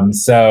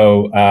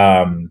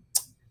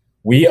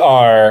we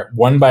are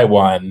one by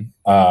one,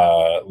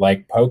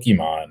 like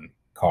Pokemon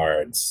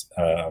cards,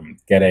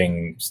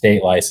 getting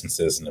state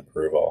licenses and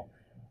approval.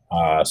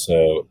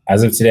 So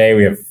as of today,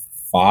 we have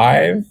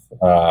 5.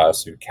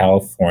 So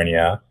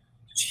California,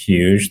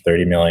 huge,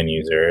 30 million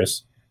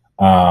users,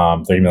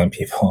 30 million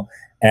people.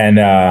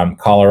 And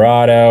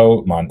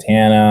Colorado,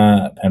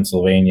 Montana,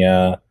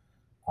 Pennsylvania,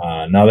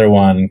 Another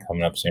one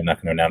coming up soon. Not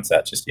going to announce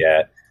that just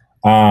yet.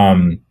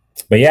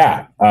 But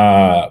yeah,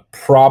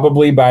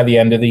 probably by the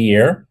end of the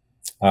year,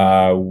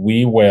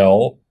 we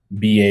will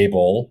be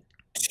able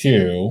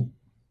to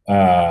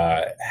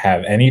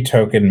have any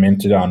token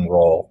minted on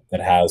Roll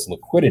that has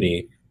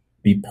liquidity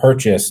be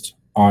purchased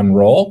on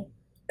Roll,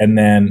 and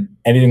then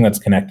anything that's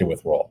connected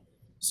with Roll.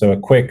 So a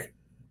quick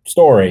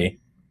story,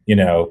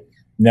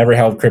 never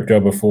held crypto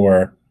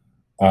before.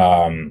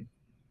 You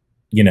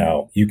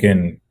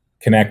can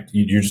connect,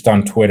 you're just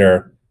on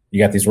Twitter,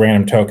 you got these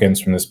random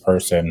tokens from this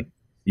person,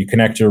 you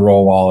connect your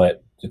Roll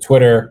wallet to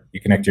Twitter,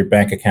 you connect your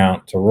bank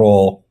account to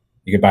Roll,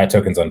 you can buy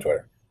tokens on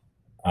Twitter.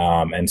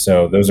 And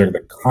so those are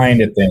the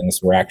kind of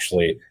things we're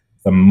actually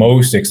the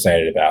most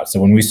excited about.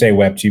 So when we say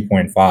Web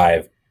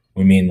 2.5,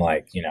 we mean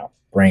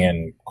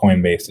bringing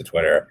Coinbase to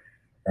Twitter,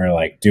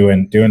 or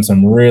doing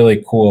some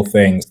really cool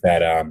things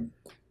that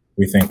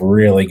we think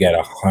really get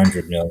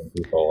 100 million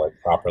people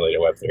properly to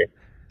Web3.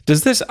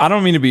 Does this, I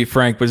don't mean to be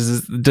frank, but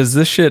does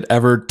this shit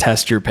ever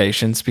test your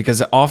patience?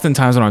 Because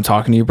oftentimes when I'm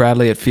talking to you,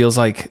 Bradley, it feels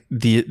like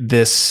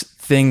this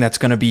thing that's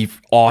going to be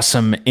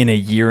awesome in a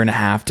year and a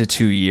half to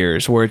 2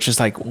 years, where it's just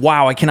like,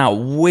 wow, I cannot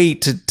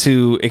wait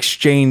to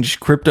exchange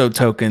crypto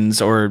tokens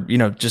or,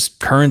 just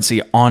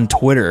currency on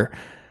Twitter.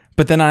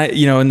 But then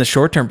in the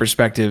short-term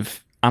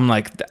perspective, I'm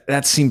like,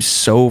 that seems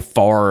so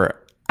far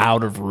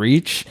out of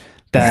reach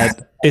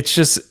that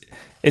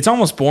it's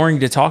almost boring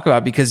to talk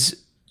about, because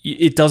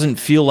it doesn't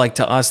feel like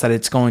to us that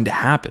it's going to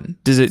happen.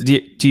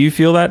 Do you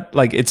feel that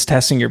like it's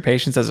testing your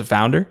patience as a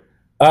founder?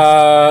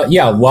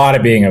 Yeah, a lot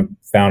of being a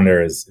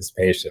founder is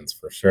patience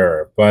for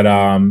sure. But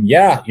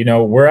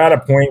we're at a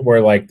point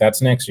where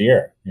that's next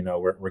year.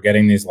 We're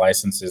getting these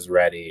licenses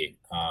ready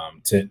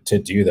to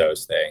do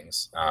those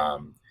things.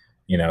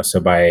 So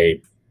by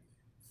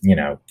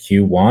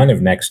Q1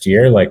 of next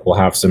year, we'll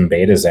have some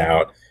betas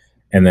out,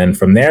 and then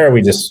from there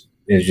we just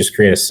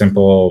create a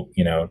simple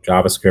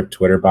JavaScript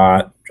Twitter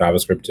bot,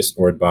 JavaScript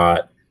Discord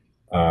bot,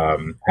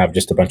 have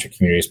just a bunch of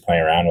communities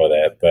playing around with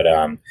it. But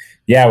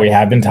we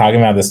have been talking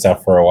about this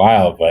stuff for a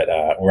while, but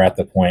we're at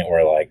the point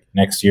where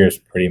next year is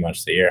pretty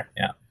much the year.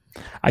 Yeah.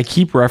 I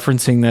keep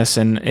referencing this,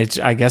 and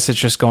I guess it's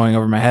just going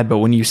over my head, but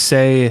when you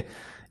say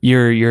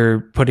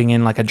you're putting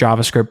in a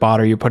JavaScript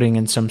bot, or you're putting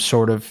in some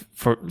sort of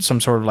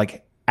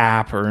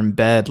app or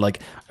embed,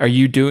 are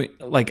you doing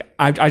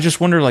I just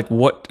wonder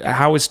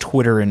how is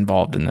Twitter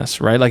involved in this,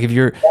 right?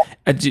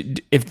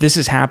 If this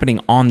is happening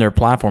on their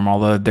platform,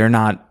 although they're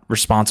not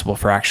responsible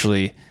for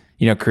actually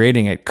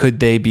creating it, could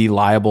they be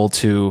liable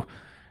to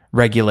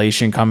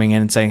regulation coming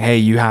in and saying, hey,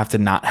 you have to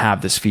not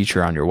have this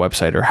feature on your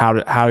website? Or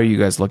how are you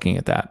guys looking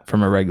at that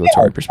from a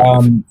regulatory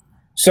perspective?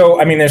 So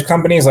there's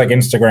companies like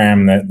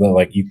Instagram that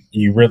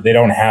they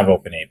don't have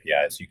open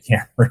APIs. You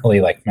can't really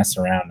mess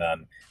around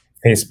on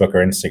Facebook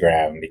or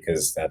Instagram,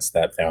 because that's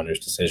that founder's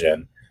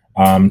decision.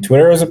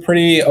 Twitter is a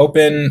pretty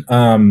open,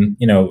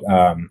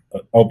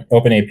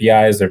 open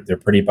APIs. They're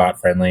pretty bot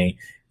friendly.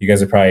 You guys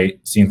have probably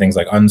seen things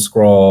like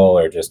unscroll,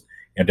 or just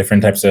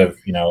different types of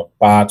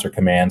bots or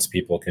commands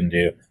people can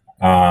do.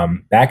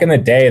 Back in the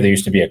day, there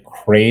used to be a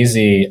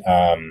crazy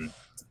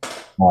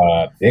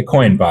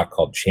Bitcoin bot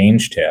called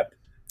ChangeTip.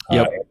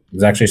 Yep. It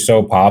was actually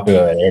so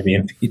popular that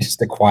Airbnb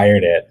just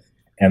acquired it,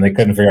 and they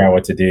couldn't figure out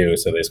what to do,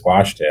 so they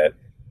squashed it.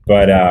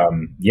 But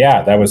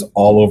that was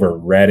all over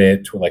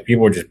Reddit.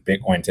 People were just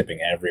Bitcoin tipping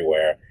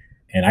everywhere.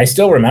 And I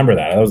still remember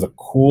that. That was the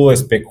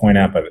coolest Bitcoin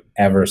app I've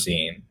ever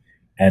seen.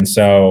 And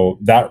so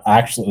that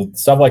actually,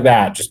 stuff like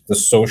that, just the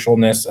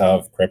socialness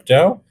of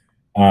crypto,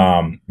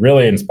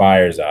 really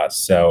inspires us.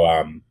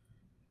 So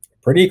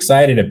pretty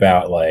excited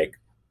about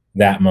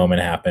that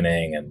moment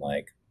happening and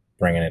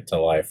bringing it to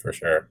life for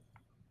sure.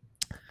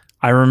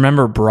 I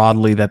remember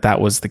broadly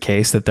that was the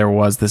case, that there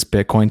was this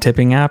Bitcoin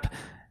tipping app.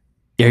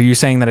 Are you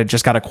saying that it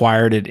just got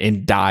acquired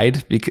and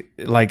died? Because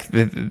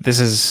this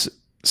is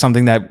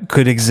something that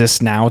could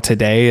exist now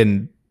today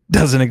and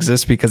doesn't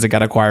exist because it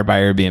got acquired by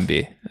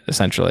Airbnb,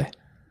 essentially.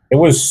 It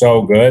was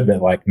so good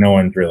that no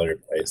one really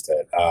replaced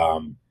it.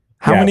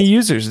 How many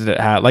users did it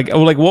have?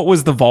 What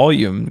was the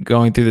volume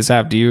going through this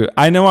app?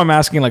 I know I'm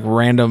asking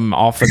random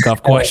off the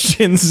cuff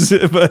questions,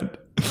 but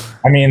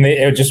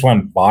it just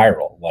went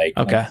viral.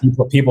 Okay.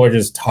 People are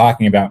just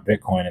talking about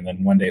Bitcoin, and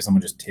then one day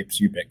someone just tips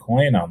you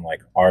Bitcoin on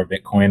our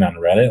Bitcoin on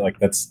Reddit.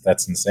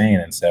 That's insane.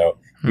 And so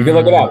you can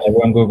look it up.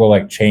 Everyone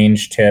Google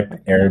change tip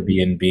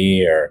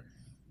Airbnb or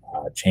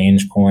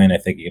change coin. I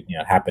think it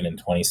happened in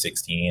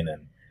 2016,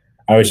 and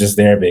I was just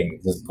there being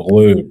just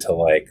glued to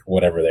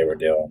whatever they were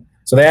doing.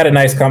 So they had a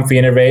nice comfy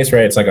interface,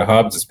 right? It's like a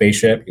hub, it's a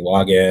spaceship. You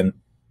log in,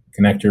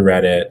 connect your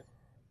Reddit.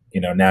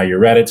 Now your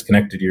Reddit's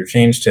connected to your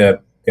change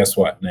tip. Guess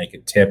what? Now you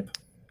can tip,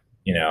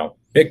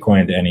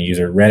 Bitcoin to any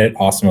user. Reddit,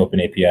 awesome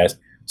open APIs.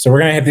 So we're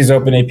going to hit these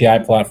open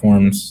API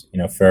platforms,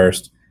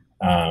 first,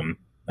 and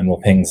we'll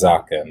ping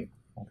Zuck and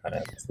we'll kind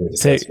of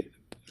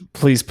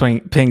Please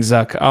ping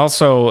Zuck.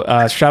 Also,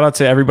 shout out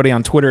to everybody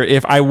on Twitter.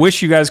 If I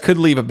wish you guys could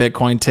leave a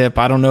Bitcoin tip,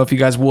 I don't know if you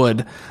guys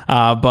would,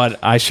 but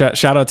I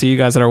shout out to you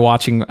guys that are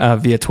watching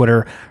via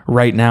Twitter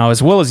right now,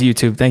 as well as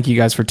YouTube. Thank you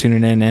guys for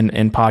tuning in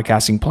and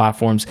podcasting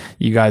platforms.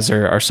 You guys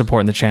are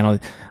supporting the channel.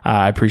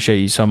 I appreciate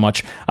you so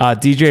much.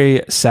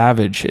 DJ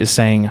Savage is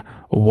saying,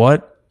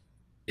 what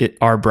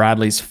are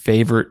Bradley's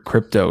favorite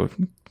crypto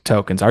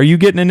tokens? Are you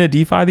getting into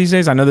DeFi these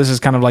days? I know this is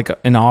kind of like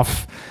an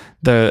off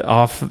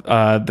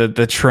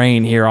the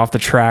train here, off the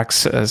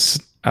tracks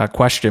as a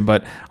question,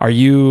 but are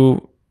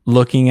you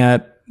looking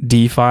at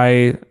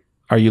DeFi?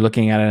 Are you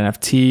looking at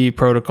NFT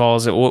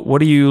protocols?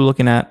 What are you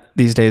looking at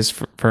these days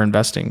for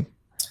investing?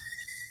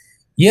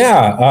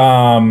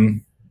 Yeah,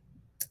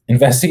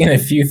 investing in a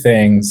few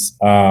things.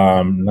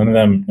 None of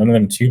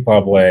them too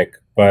public,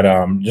 but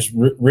just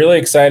really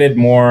excited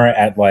more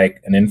at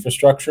like an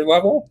infrastructure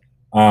level.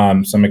 So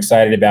I'm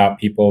excited about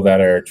people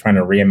that are trying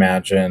to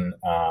reimagine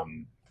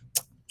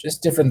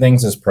just different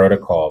things as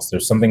protocols.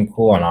 There's something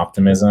cool on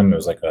Optimism. It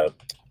was like a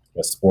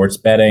sports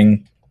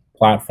betting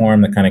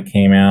platform that kind of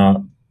came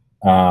out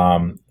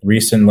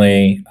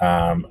recently.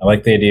 I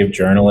like the idea of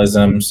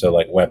journalism, so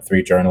like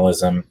Web3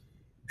 journalism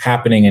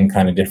happening in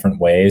kind of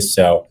different ways.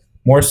 So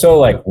more so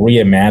like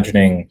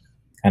reimagining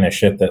kind of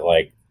shit that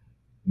like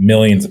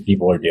millions of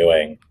people are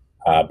doing,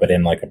 but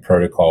in like a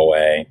protocol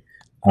way.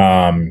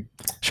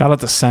 Shout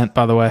out to Cent,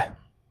 by the way.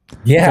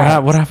 Yeah.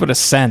 What happened to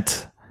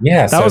Cent?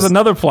 Yeah. That was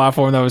another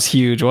platform that was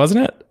huge,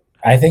 wasn't it?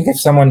 I think if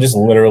someone just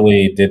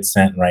literally did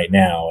Cent right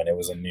now and it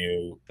was a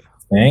new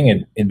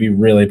thing, it'd be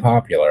really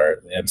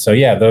popular. And so,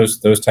 yeah, those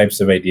types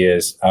of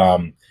ideas.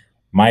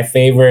 My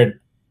favorite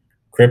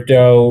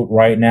crypto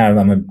right now,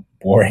 I'm a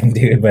boring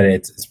dude, but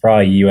it's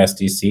probably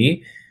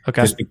USDC.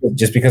 Okay.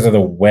 Just because of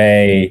the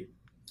way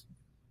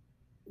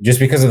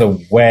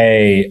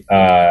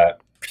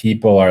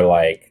people are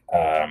like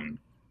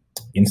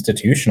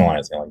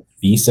institutionalizing, like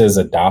Visa's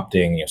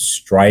adopting,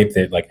 Stripe,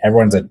 that like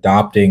everyone's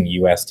adopting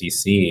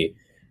USDC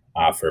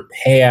for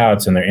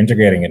payouts, and they're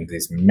integrating into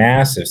these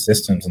massive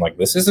systems. And like,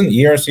 this is an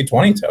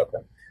ERC20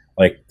 token.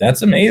 Like,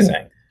 that's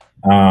amazing.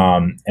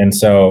 And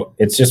so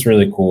it's just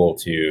really cool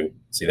to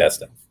see that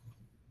stuff.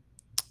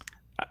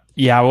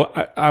 Yeah,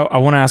 I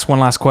want to ask one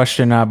last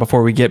question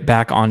before we get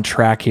back on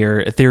track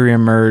here.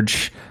 Ethereum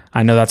merge.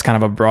 I know that's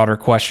kind of a broader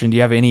question. Do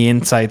you have any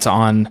insights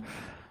on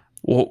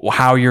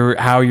how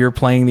you're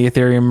playing the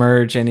Ethereum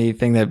merge?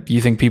 Anything that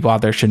you think people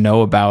out there should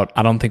know about?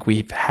 I don't think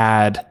we've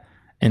had,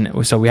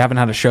 and so we haven't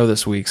had a show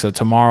this week. So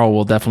tomorrow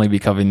we'll definitely be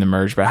covering the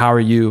merge. But how are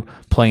you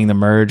playing the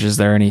merge? Is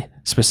there any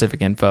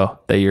specific info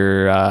that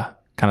you're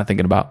kind of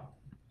thinking about?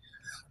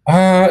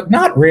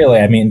 Not really.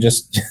 I mean,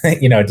 just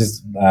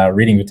just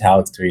reading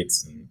Vitalik's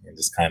tweets and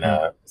just kind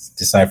of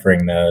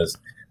deciphering those.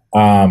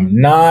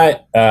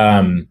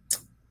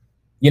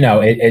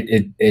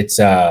 It's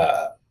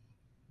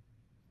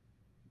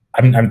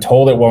I'm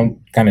told it won't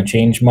kind of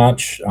change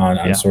much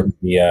on sort of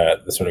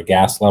the sort of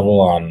gas level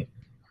on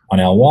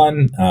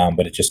L1,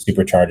 but it just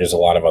supercharges a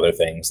lot of other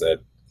things that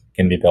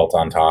can be built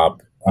on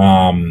top.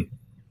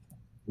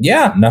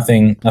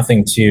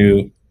 Nothing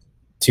too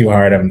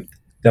hard. I'm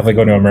definitely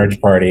going to a merge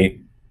party.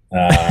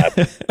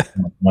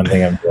 One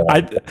thing I'm doing.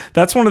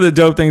 That's one of the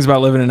dope things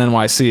about living in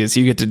NYC is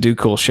you get to do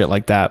cool shit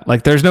like that.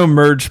 Like, there's no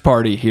merge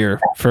party here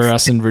for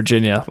us in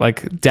Virginia.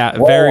 Like,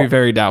 very,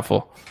 very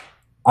doubtful.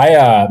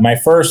 My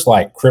first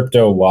like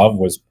crypto love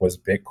was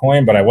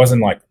Bitcoin, but I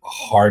wasn't like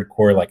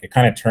hardcore. Like, it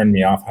kind of turned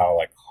me off how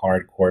like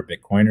hardcore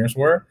Bitcoiners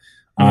were.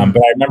 But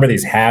I remember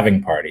these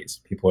halving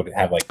parties. People would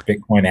have like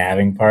Bitcoin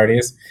halving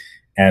parties,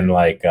 and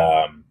like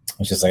I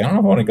was just like, I don't know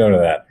if I want to go to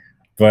that.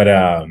 But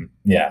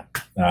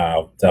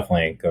I'll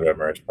definitely go to a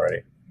merge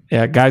party.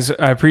 Yeah, guys,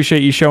 I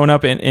appreciate you showing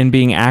up and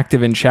being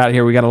active in chat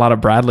here. We got a lot of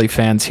Bradley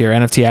fans here.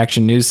 NFT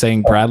Action News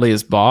saying Bradley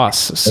is boss.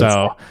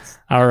 So,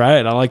 all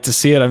right, I like to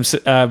see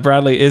it.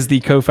 Bradley is the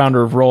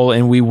co-founder of Roll,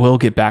 and we will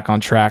get back on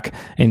track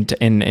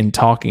in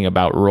talking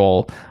about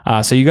Roll.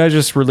 So you guys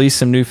just released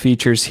some new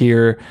features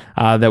here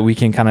that we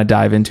can kind of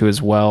dive into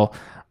as well.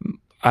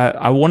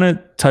 I want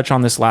to touch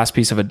on this last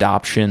piece of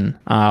adoption,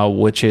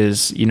 which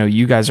is,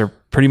 you guys are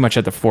pretty much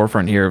at the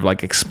forefront here of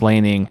like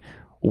explaining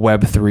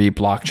Web3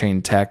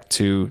 blockchain tech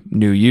to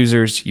new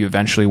users. You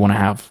eventually want to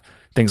have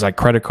things like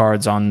credit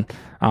cards on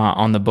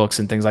the books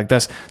and things like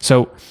this.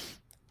 So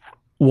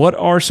what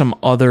are some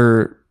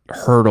other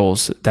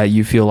hurdles that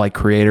you feel like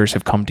creators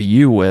have come to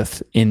you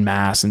with in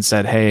mass and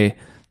said, hey,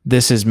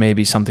 this is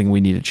maybe something we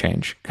need to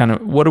change? Kind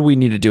of, what do we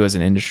need to do as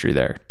an industry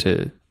there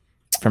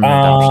from an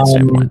adoption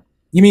standpoint?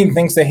 You mean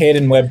things they hate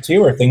in Web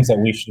 2 or things that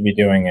we should be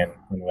doing in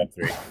Web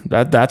 3?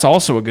 That's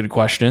also a good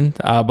question.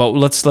 But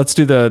let's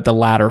do the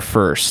latter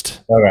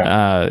first.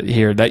 Okay.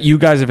 Here that you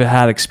guys have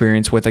had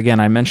experience with. Again,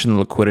 I mentioned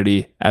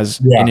liquidity as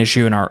an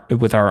issue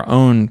with our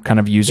own kind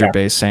of user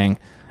base, saying,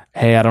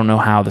 hey, I don't know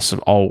how this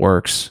all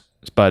works.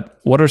 But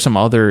what are some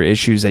other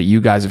issues that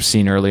you guys have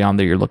seen early on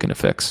that you're looking to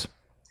fix?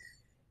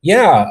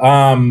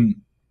 Yeah.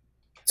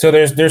 So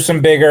there's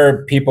some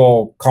bigger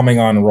people coming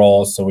on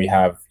rolls. So we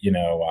have,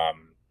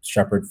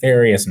 Shepherd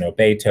Ferry as an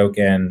Obey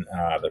token,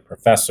 the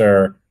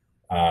Professor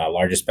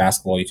largest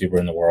basketball YouTuber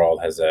in the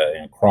world, has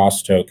a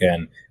cross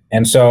token.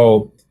 And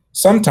so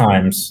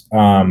sometimes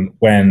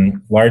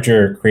when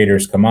larger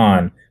creators come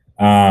on,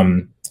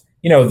 they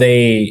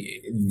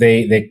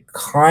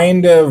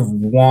kind of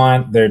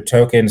want their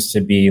tokens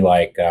to be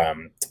like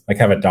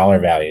have a dollar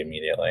value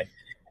immediately.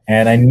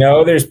 And I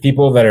know there's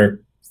people that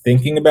are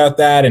thinking about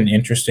that in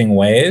interesting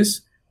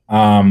ways,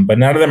 but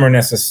none of them are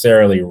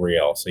necessarily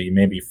real. So you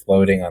may be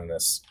floating on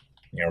this,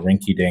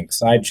 rinky-dink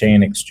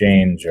sidechain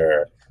exchange,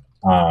 or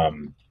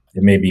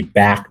it may be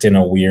backed in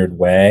a weird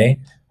way.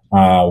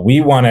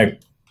 We want to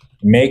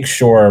make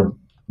sure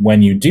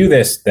when you do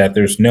this that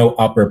there's no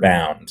upper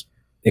bound.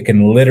 It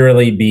can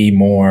literally be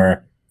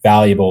more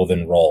valuable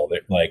than Roll.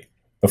 Like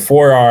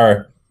before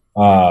our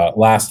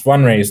last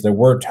fundraise, there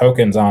were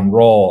tokens on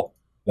Roll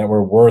that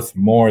were worth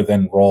more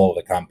than Roll,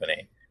 the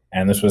company.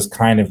 And this was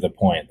kind of the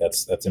point.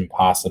 That's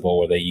impossible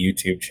with a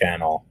YouTube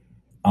channel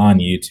on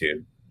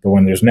YouTube. But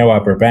when there's no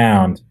upper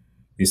bound,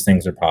 these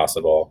things are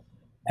possible.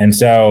 And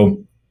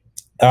so,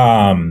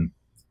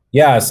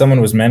 as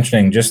someone was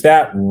mentioning, just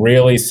that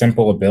really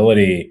simple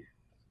ability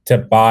to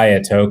buy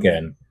a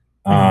token.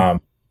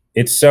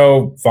 It's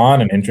so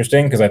fun and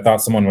interesting because I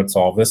thought someone would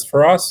solve this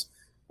for us.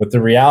 But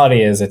the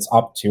reality is it's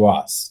up to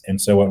us. And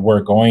so what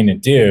we're going to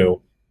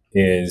do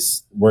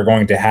is we're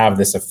going to have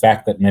this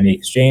effect that many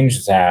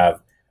exchanges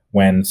have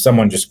when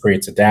someone just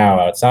creates a DAO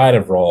outside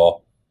of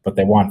Roll, but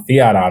they want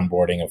fiat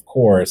onboarding, of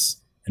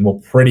course, and will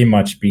pretty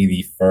much be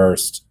the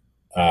first,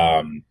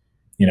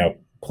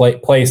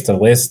 place to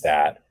list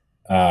that.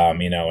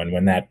 And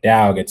when that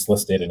DAO gets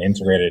listed and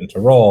integrated into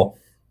Roll,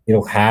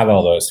 it'll have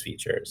all those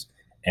features.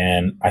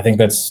 And I think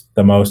that's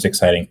the most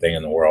exciting thing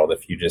in the world.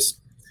 If you just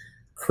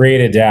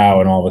create a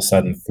DAO and all of a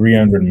sudden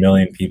 300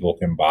 million people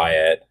can buy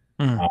it,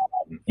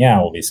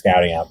 we'll be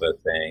scouting out those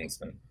things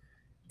and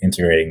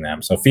integrating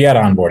them. So fiat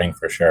onboarding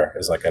for sure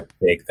is like a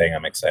big thing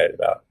I'm excited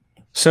about.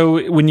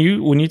 So when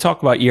you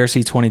talk about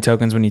ERC20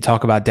 tokens, when you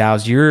talk about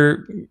DAOs,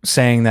 you're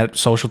saying that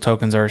social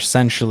tokens are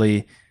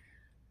essentially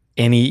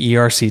any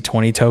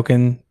ERC20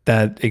 token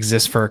that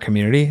exists for a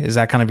community. Is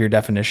that kind of your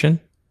definition?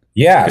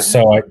 Yeah.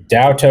 So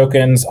DAO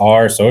tokens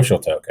are social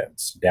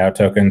tokens. DAO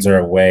tokens are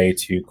a way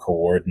to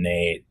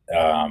coordinate,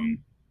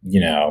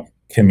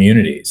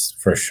 communities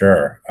for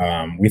sure.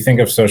 We think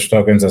of social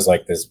tokens as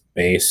like this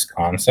base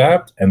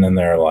concept, and then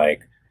there are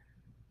like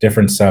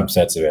different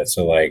subsets of it.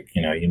 So like,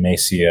 you may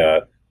see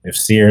if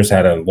Sears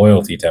had a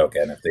loyalty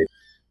token, if they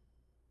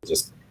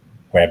just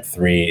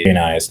Web3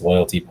 tokenized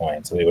loyalty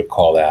points, we would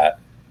call that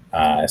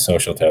a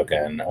social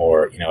token,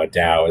 or, a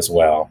DAO as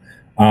well.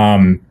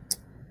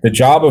 The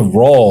job of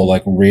Roll,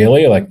 like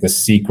really like the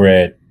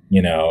secret,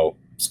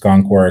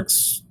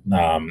 skunkworks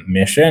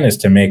mission is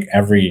to make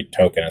every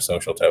token a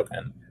social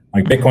token.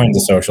 Like Bitcoin's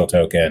a social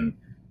token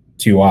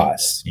to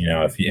us.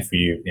 If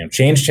you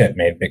Change Tip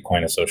made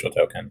Bitcoin a social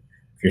token.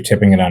 If you're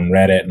tipping it on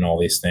Reddit and all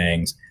these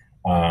things,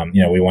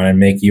 we want to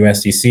make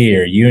USDC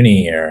or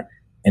Uni or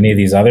any of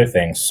these other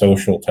things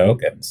social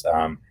tokens.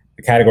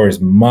 The category is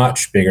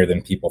much bigger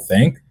than people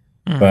think,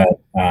 but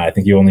I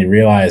think you only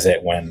realize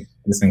it when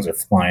these things are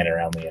flying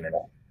around the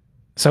internet.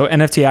 So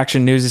NFT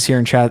Action News is here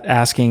in chat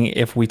asking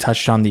if we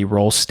touched on the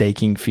Roll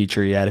staking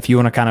feature yet. If you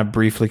want to kind of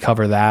briefly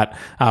cover that,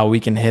 we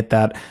can hit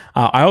that.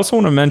 I also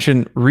want to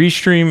mention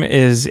Restream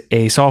is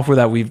a software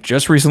that we've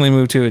just recently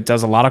moved to. It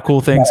does a lot of cool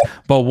things,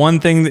 but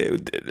one thing,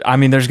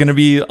 there's going to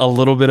be a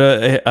little bit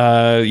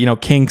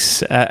of,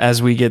 kinks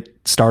as we get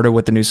started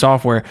with the new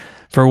software.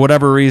 For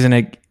whatever reason,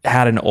 it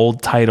had an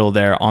old title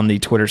there on the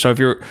Twitter. So if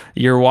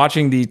you're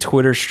watching the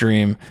Twitter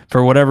stream,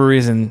 for whatever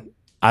reason,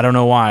 I don't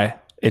know why,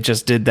 it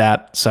just did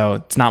that. So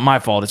it's not my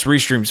fault. It's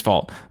Restream's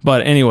fault.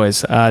 But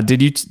anyways,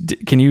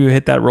 can you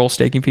hit that Roll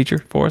staking feature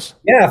for us?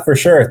 Yeah, for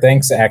sure.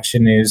 Thanks,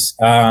 Action News.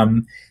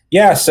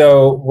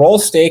 So Roll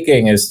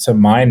staking is, to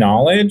my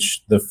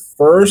knowledge, the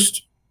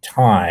first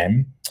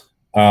time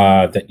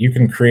that you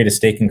can create a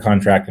staking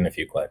contract in a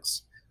few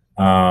clicks.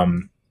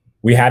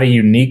 We had a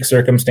unique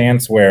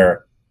circumstance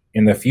where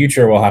in the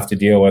future we'll have to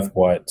deal with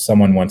what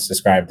someone once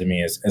described to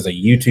me as a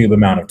YouTube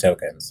amount of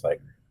tokens,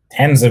 like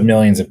tens of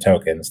millions of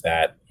tokens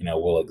that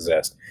will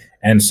exist.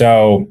 And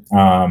so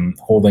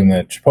holding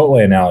the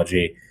Chipotle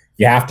analogy,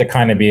 you have to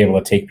kind of be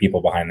able to take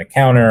people behind the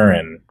counter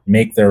and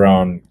make their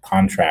own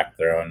contract,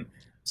 their own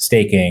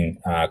staking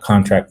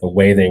contract the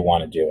way they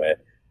want to do it.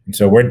 And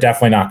so we're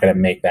definitely not going to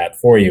make that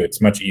for you.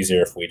 It's much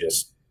easier if we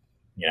just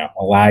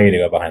allow you to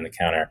go behind the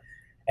counter.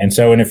 And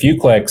so in a few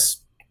clicks,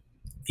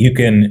 you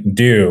can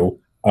do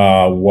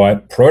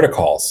what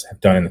protocols have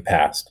done in the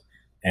past.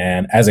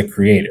 And as a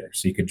creator,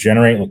 so you could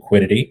generate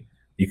liquidity.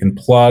 You can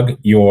plug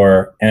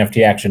your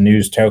NFT Action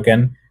News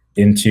token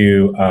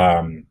into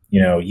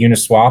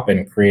Uniswap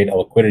and create a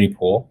liquidity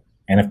pool,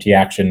 NFT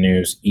Action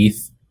News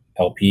ETH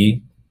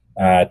LP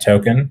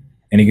token.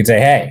 And you can say,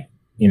 hey,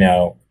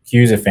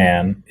 Q's a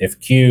fan. If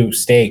Q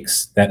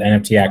stakes that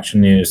NFT Action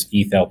News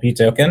ETH LP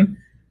token,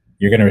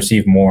 you're going to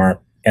receive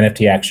more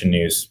NFT Action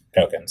News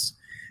tokens.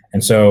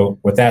 And so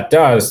what that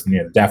does,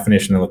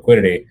 definition of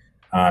liquidity,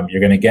 you're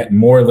going to get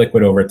more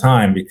liquid over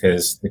time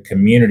because the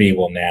community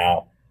will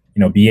now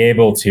be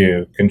able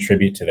to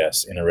contribute to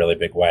this in a really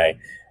big way.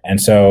 And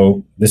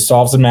so this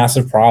solves a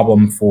massive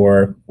problem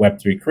for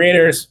Web3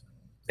 creators.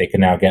 They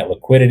can now get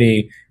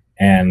liquidity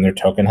and their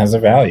token has a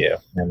value.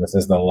 And this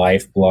is the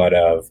lifeblood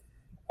of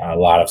a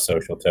lot of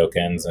social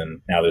tokens.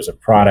 And now there's a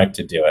product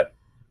to do it.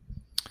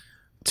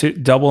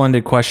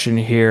 Double-ended question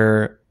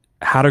here.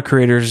 How do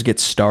creators get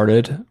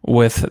started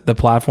with the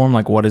platform?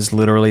 Like, what is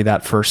literally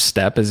that first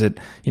step? Is it,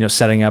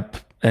 setting up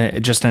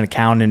just an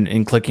account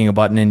and clicking a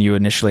button and you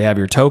initially have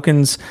your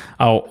tokens?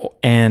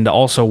 And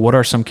also, what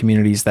are some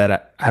communities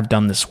that have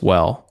done this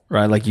well,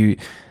 right? Like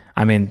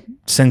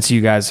since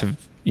you guys have,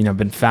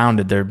 been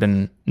founded, there have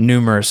been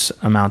numerous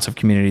amounts of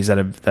communities that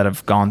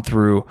have gone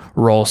through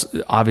roles.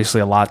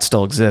 Obviously, a lot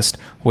still exist.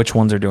 Which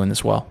ones are doing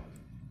this well?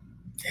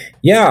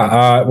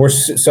 Yeah, we're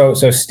so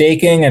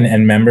staking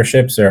and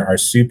memberships are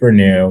super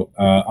new.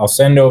 I'll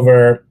send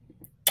over.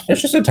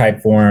 It's just a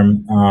type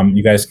form.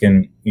 You guys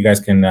can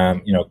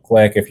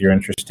click if you're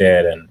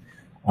interested. And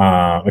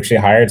actually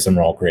hired some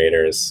role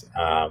creators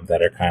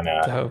that are kind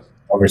of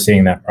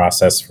overseeing that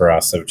process for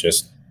us of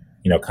just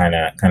kind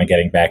of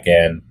getting back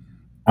in.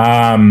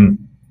 Sorry,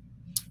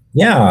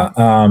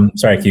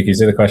 Q, can you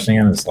say the question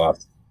again? I just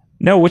lost.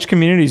 No, which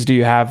communities do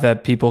you have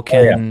that people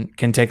can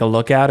take a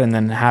look at, and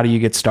then how do you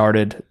get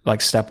started? Like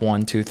step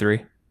 1, 2,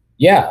 3.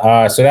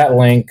 Yeah, so that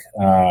link,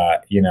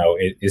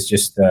 is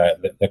just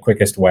the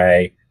quickest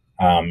way.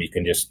 You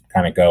can just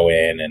kind of go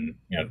in and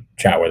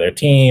chat with their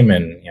team,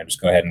 and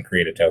just go ahead and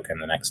create a token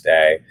the next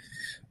day.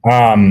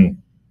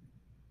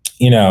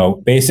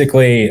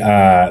 Basically,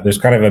 there's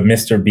kind of a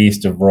Mr.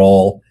 Beast of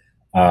role.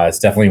 It's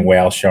definitely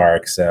Whale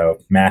Shark, so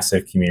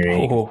massive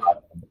community.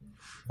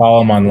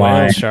 Follow him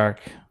online. Whale Shark.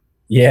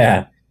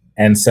 Yeah.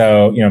 And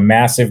so,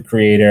 massive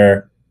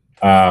creator,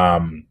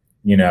 great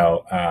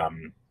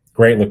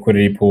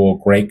liquidity pool,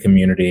 great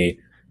community.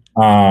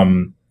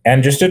 And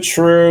just a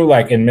true,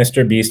 like in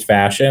Mr. Beast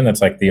fashion,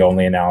 that's like the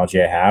only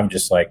analogy I have,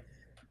 just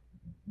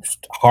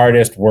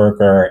hardest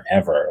worker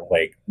ever.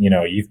 Like,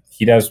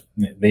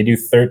 they do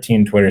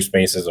 13 Twitter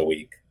spaces a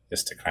week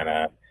just to kind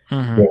of get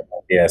an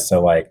idea.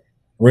 So like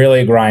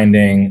really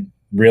grinding,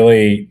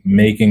 really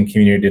making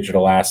community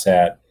digital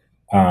asset.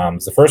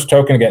 It's the first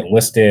token to get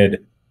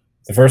listed,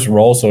 the first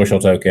role social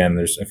token,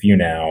 there's a few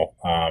now,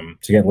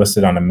 to get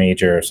listed on a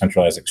major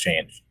centralized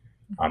exchange.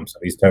 So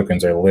these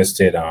tokens are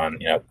listed on,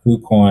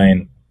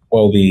 KuCoin,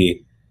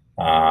 Huobi,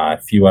 a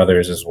few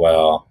others as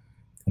well.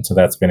 And so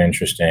that's been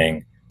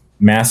interesting.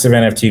 Massive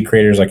NFT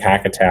creators like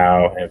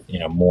Hackatao,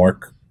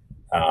 Mork,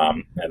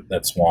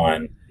 that's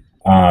one.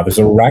 There's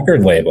a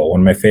record label,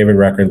 one of my favorite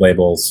record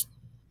labels,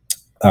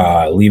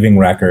 Leaving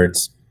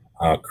Records,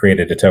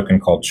 created a token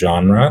called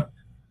Genre.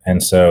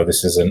 And so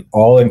this is an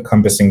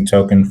all-encompassing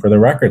token for the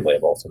record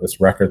label. So this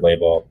record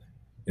label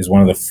is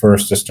one of the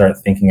first to start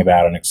thinking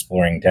about and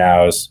exploring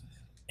DAOs.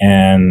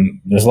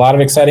 And there's a lot of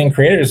exciting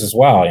creators as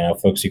well.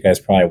 Folks you guys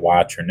probably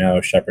watch or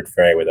know, Shepard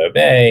Fairey with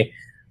Obey,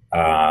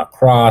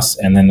 Cross,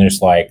 and then there's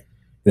like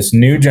this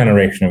new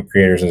generation of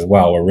creators as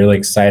well. We're really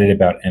excited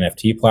about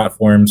NFT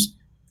platforms,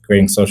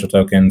 creating social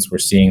tokens. We're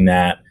seeing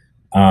that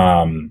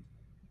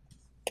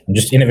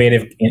just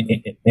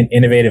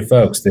innovative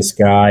folks. This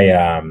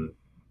guy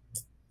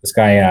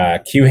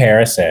Q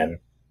Harrison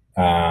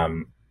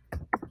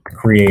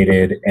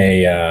created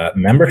a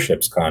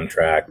memberships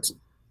contract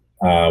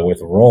with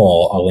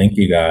Roll. I'll link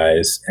you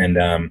guys,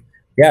 and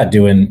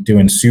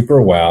doing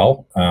super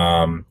well.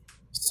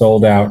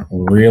 Sold out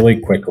really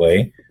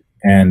quickly,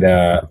 and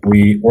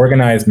we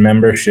organized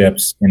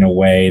memberships in a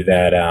way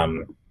that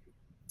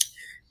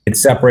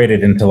it's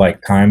separated into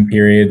like time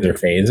periods or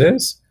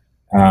phases,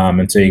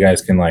 and so you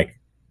guys can like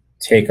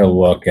take a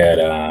look at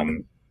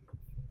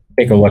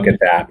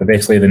that. But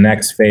basically, the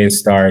next phase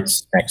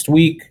starts next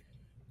week.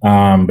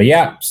 But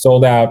yeah,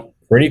 sold out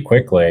pretty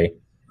quickly.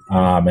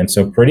 And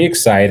so pretty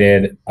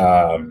excited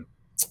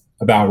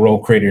about role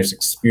creators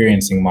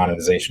experiencing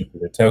monetization for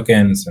their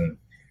tokens. And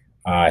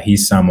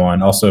he's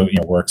someone also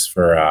works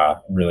for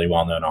a really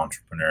well-known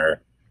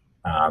entrepreneur.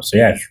 So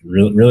yeah, it's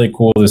really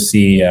cool to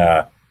see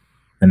the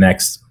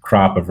next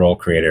crop of role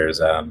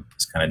creators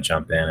just kind of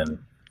jump in and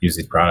use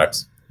these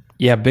products.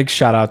 Yeah, big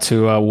shout out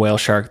to Whale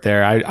Shark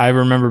there. I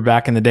remember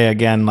back in the day,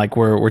 again, like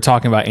we're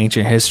talking about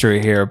ancient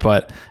history here,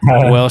 but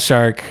Whale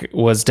Shark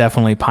was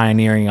definitely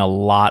pioneering a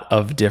lot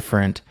of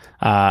different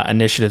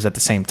initiatives at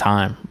the same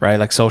time, right?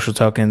 Like social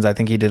tokens. I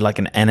think he did like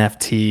an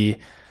NFT.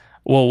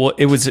 Well,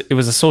 it was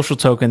a social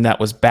token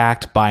that was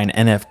backed by an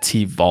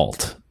NFT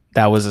vault.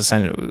 That was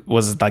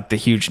like the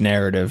huge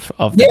narrative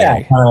of the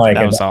day. Like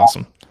that was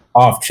awesome.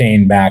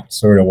 Off-chain backed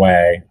sort of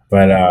way,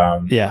 but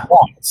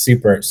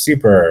super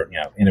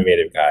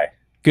innovative guy.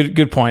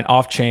 Good point.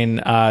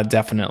 Off-chain,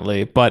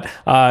 definitely. But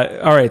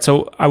all right,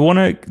 so I want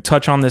to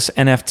touch on this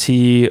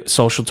NFT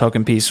social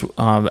token piece.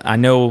 I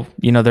know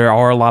there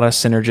are a lot of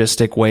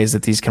synergistic ways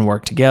that these can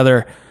work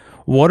together.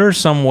 What are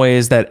some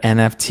ways that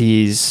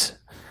NFTs,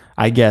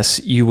 I guess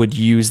you would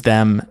use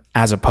them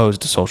as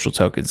opposed to social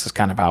tokens is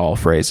kind of how I'll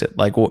phrase it.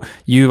 Like,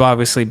 you've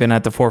obviously been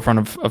at the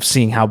forefront of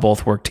seeing how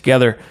both work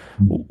together.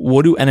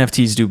 What do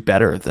NFTs do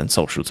better than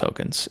social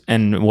tokens?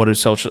 And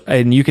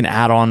and you can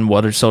add on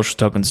what do social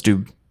tokens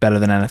do better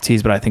than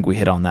NFTs, but I think we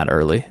hit on that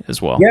early as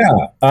well.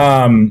 Yeah.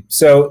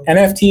 So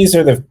NFTs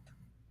are the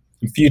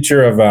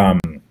future of,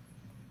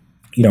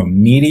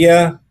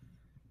 media,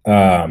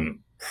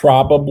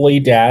 probably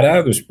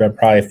data. There's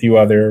probably a few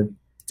other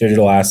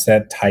digital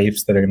asset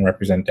types that are going to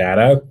represent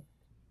data,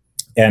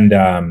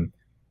 and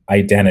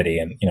identity,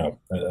 and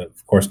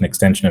of course, an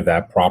extension of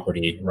that,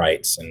 property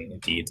rights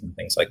and deeds and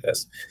things like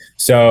this.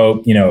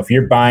 So if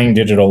you're buying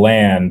digital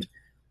land,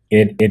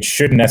 it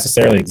shouldn't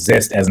necessarily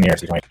exist as an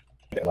ERC20.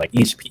 Like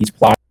each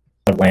plot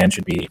of land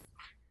should be.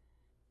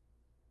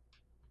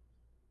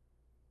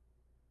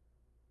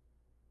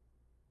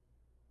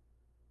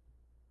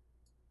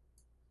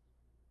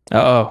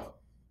 Uh-oh.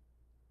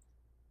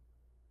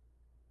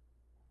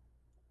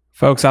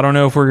 Folks, I don't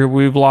know if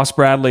we've lost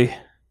Bradley.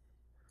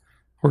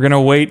 We're going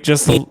to wait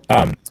just if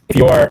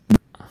you're.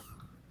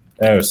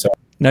 Oh, sorry.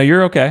 No,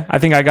 you're okay. I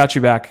think I got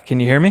you back. Can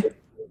you hear me?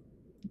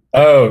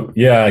 Oh,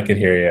 yeah, I could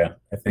hear you.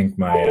 I think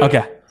my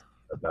okay.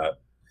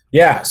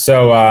 Yeah,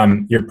 so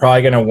you're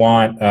probably going to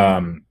want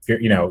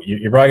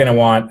you're probably going to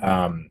want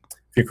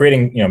if you're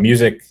creating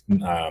music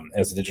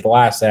as a digital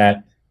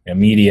asset,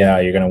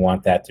 media, you're going to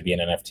want that to be an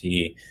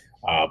NFT.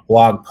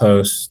 Blog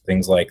posts,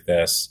 things like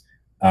this.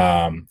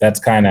 That's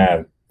kind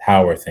of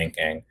how we're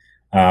thinking.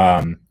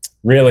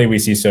 Really, we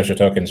see social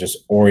tokens just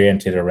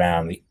oriented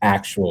around the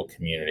actual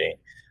community.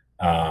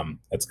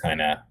 That's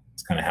kind of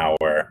how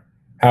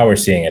we're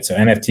seeing it. So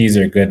NFTs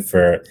are good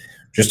for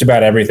just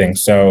about everything.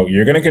 So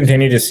you're going to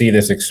continue to see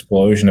this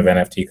explosion of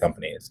NFT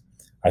companies.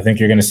 I think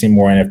you're going to see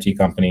more NFT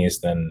companies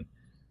than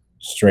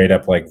straight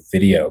up like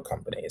video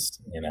companies.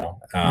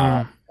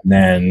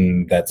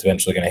 Then that's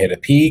eventually going to hit a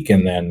peak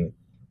and then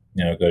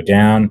go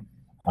down.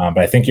 But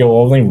I think you'll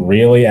only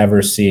really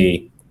ever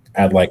see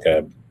at like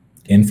a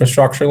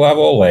infrastructure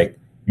level, like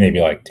maybe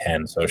like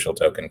 10 social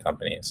token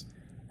companies.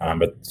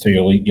 But so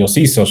you'll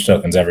see social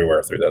tokens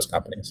everywhere through those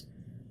companies.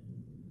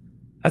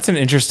 That's an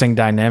interesting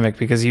dynamic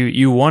because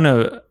you want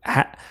to.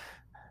 I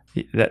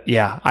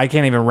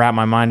can't even wrap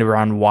my mind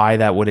around why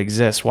that would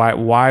exist.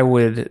 Why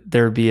would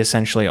there be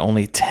essentially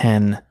only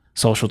 10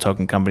 social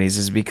token companies?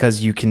 Is it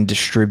because you can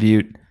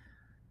distribute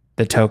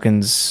the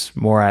tokens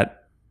more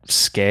at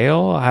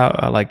scale?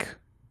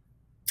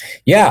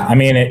 Yeah, I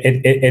mean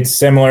it's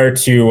similar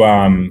to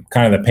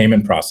kind of the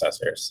payment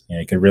processors.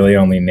 You could really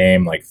only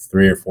name like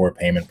 3 or 4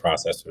 payment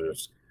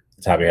processors. At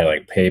the top of your head,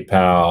 like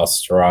PayPal,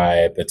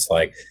 Stripe. It's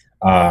like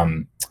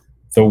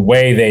the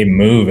way they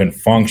move and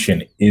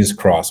function is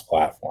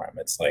cross-platform.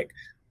 It's like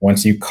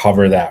once you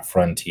cover that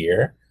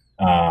frontier,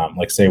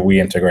 like say we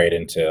integrate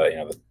into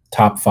the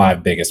top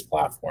 5 biggest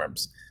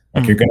platforms,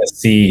 like you're going to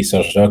see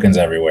social tokens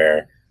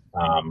everywhere.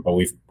 But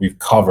we've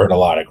covered a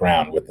lot of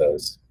ground with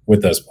those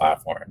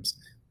platforms.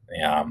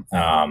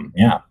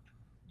 Yeah.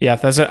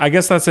 I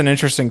guess that's an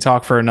interesting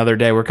talk for another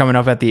day. We're coming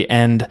up at the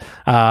end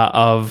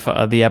of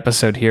the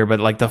episode here, but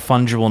like the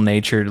fungible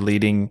nature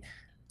leading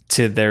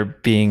to there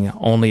being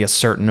only a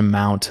certain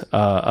amount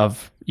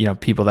of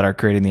people that are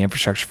creating the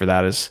infrastructure for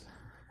that is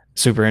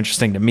super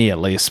interesting to me, at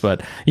least.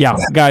 But yeah,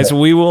 guys,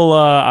 we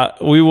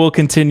will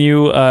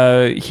continue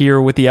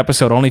here with the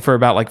episode only for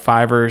about like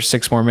 5 or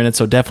 6 more minutes.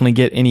 So definitely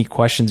get any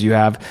questions you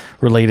have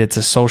related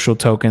to social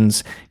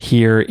tokens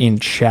here in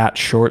chat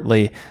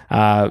shortly.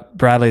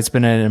 Bradley, it's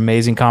been an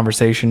amazing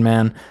conversation,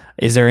 man.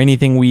 Is there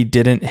anything we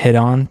didn't hit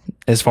on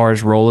as far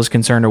as role is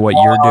concerned or what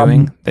you're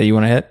doing that you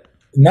want to hit?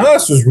 No,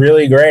 this was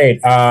really great.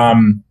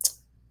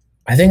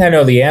 I think I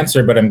know the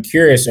answer, but I'm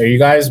curious. Are you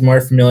guys more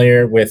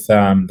familiar with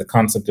the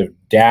concept of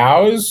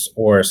DAOs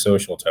or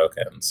social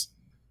tokens?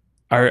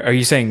 Are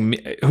you saying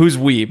who's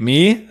we,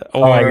 me,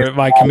 or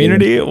my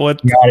community?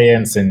 What the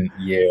audience and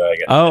you? I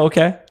guess. Oh,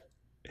 okay.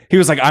 He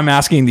was like, I'm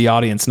asking the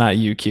audience, not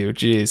you, Q.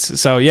 Jeez.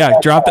 So yeah,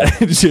 drop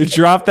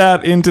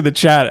that into the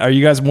chat. Are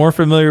you guys more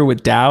familiar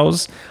with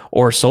DAOs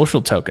or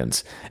social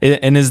tokens?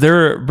 And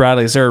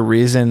Bradley, is there a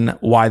reason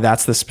why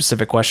that's the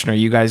specific question? Are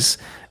you guys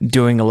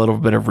doing a little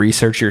bit of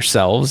research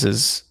yourselves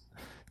as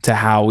to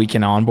how we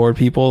can onboard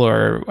people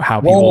or how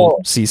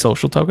people see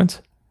social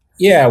tokens?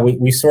 Yeah,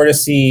 we sort of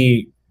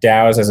see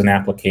DAOs as an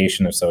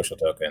application of social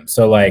tokens.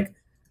 So like,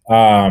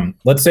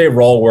 let's say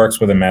Roll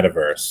works with a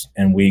metaverse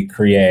and we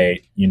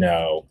create,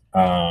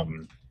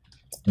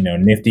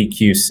 Nifty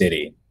Q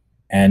City,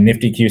 and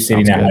Nifty Q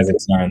City has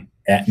its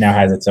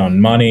own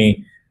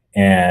money,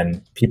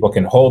 and people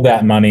can hold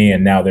that money.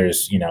 And now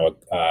there's,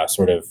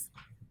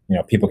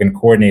 people can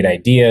coordinate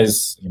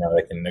ideas,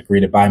 they can agree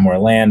to buy more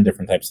land,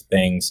 different types of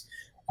things.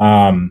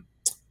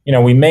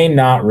 We may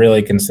not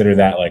really consider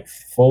that like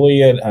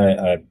fully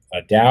a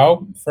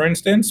DAO, for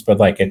instance, but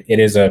like it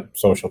is a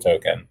social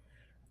token.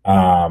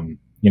 An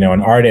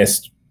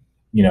artist,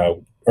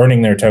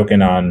 earning their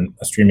token on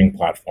a streaming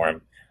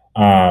platform,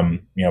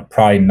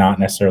 probably not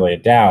necessarily a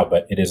DAO,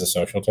 but it is a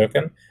social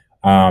token.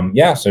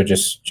 So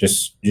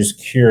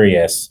just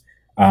curious.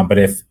 But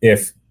if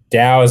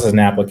DAOs as an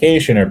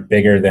application are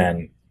bigger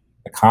than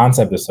the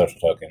concept of social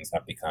tokens,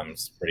 that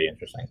becomes pretty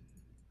interesting.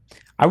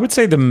 I would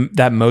say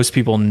that most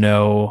people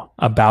know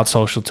about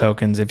social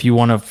tokens. If you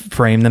want to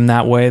frame them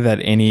that way, that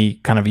any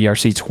kind of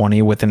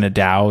ERC20 within a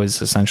DAO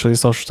is essentially a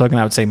social token,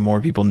 I would say more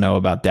people know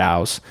about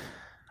DAOs.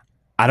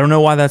 I don't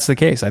know why that's the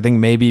case. I think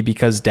maybe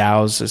because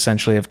DAOs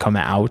essentially have come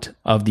out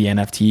of the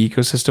NFT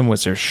ecosystem,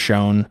 which are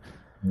shown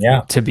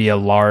to be a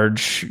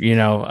large,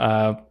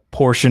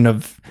 portion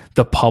of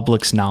the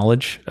public's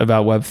knowledge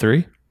about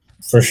Web3.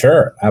 For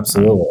sure.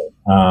 Absolutely.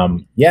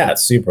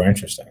 It's super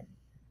interesting.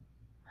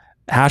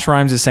 Hash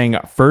Rhymes is saying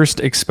first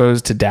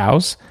exposed to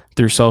DAOs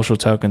through social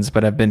tokens,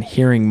 but have been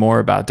hearing more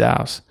about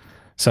DAOs.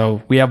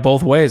 So we have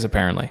both ways,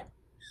 apparently.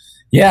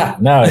 Yeah,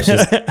 no, it's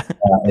just,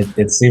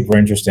 it's super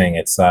interesting.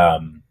 It's,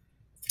 and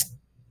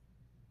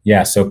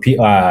so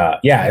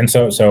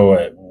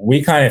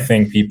we kind of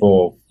think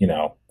people,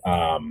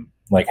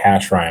 like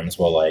Hash Rhymes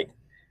will like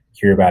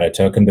hear about a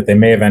token, but they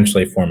may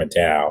eventually form a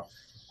DAO.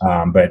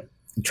 But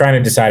trying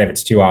to decide if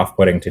it's too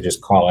off-putting to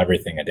just call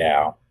everything a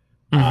DAO.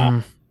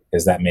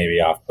 Because that may be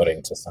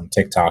off-putting to some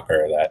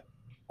TikToker that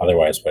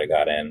otherwise would have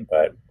got in.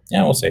 But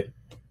yeah, we'll see.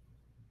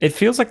 It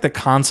feels like the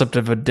concept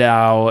of a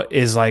DAO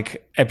is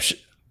like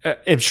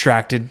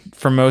abstracted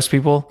for most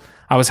people.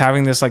 I was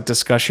having this like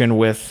discussion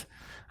with,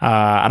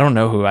 I don't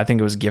know who, I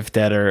think it was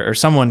Gifted or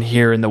someone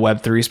here in the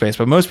Web3 space,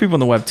 but most people in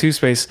the Web2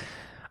 space,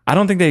 I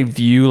don't think they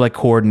view like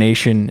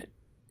coordination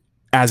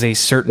as a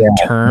certain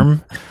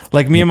term.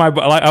 Like me and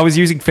I was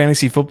using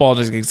fantasy football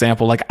as an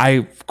example. Like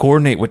I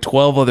coordinate with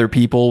 12 other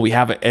people. We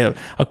have a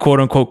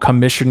quote unquote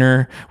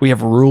commissioner. We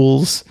have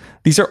rules.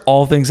 These are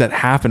all things that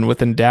happen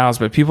within DAOs,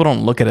 but people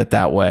don't look at it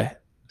that way.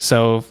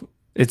 So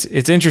it's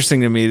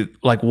interesting to me,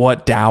 like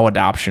what DAO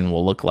adoption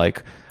will look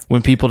like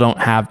when people don't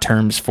have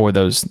terms for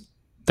those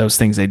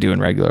things they do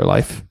in regular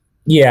life.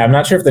 Yeah, I'm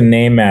not sure if the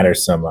name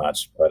matters so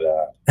much, but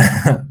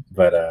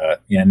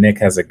Nick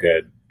has a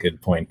good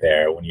point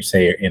there. When you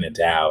say you're in a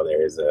DAO,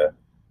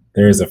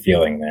 there is a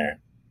feeling there.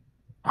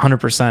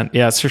 100%.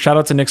 Yeah. So shout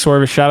out to Nick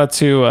Swervis. Shout out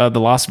to the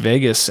Las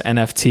Vegas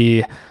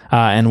NFT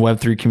and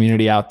Web3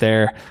 community out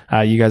there.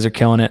 You guys are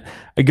killing it.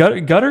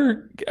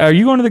 Gutter, are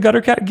you going to the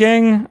Gutter Cat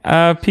Gang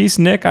piece,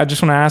 Nick? I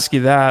just want to ask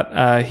you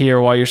that here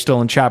while you're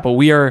still in chat. But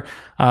we are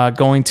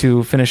going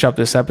to finish up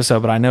this episode.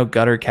 But I know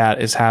Gutter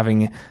Cat is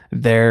having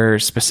their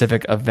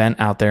specific event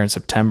out there in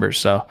September.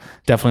 So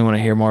definitely want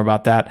to hear more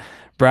about that.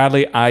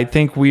 Bradley, I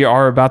think we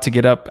are about to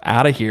get up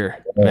out of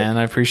here, man.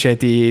 I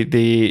appreciate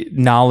the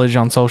knowledge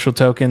on social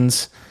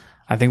tokens.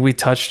 I think we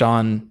touched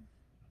on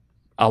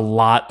a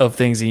lot of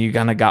things, and you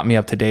kind of got me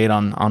up to date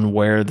on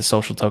where the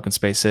social token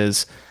space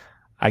is.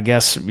 I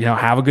guess,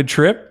 have a good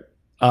trip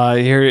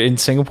here in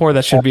Singapore.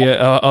 That should be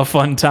a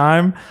fun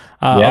time.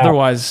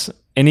 Otherwise,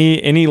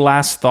 any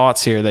last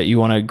thoughts here that you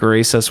want to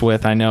grace us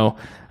with? I know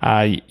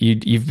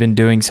you've been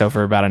doing so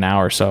for about an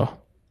hour or so.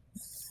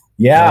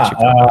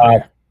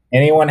 Yeah.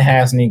 Anyone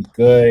has any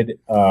good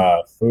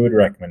food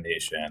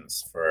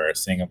recommendations for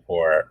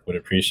Singapore, would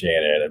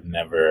appreciate it. I've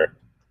never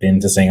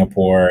been to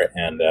Singapore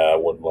and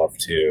would love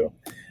to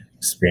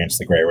experience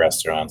the great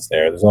restaurants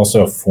there. There's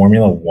also a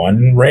Formula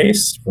One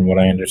race, from what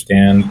I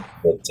understand,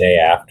 the day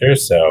after.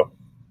 So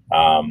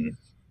I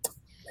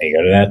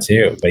go to that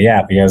too. But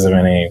yeah, if you guys have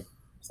any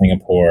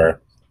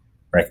Singapore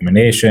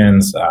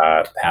recommendations,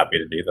 happy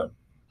to do them.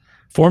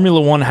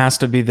 Formula One has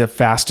to be the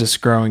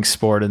fastest growing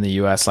sport in the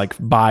US, like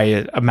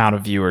by amount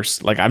of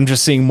viewers. Like I'm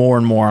just seeing more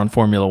and more on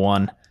Formula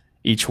One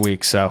each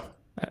week. So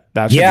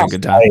that should be a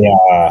good time.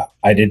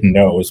 I didn't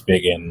know it was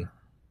big in,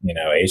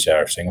 Asia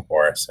or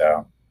Singapore.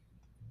 So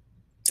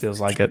feels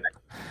like it.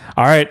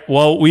 All right.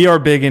 Well, we are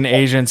big in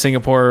Asia and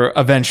Singapore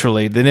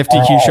eventually. The Nifty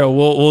Q show,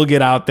 we'll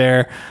get out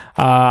there.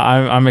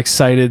 I'm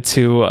excited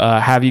to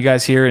have you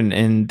guys here,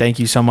 and thank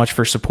you so much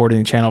for supporting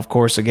the channel. Of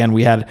course, again,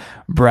 we had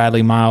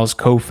Bradley Miles,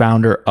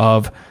 co-founder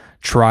of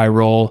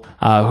Tri-Roll,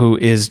 who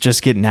is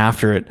just getting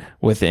after it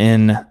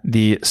within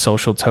the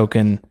social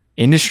token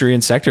industry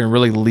and sector and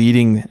really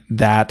leading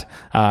that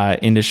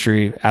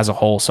industry as a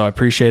whole. So I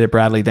appreciate it,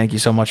 Bradley. Thank you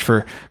so much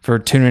for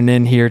tuning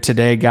in here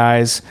today,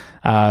 guys.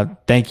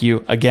 Thank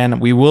you again.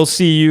 We will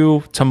see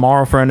you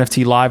tomorrow for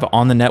NFT Live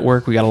on the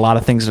network. We got a lot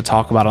of things to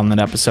talk about on that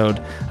episode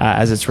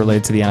as it's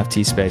related to the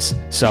NFT space.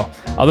 So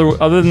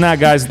other than that,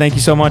 guys, thank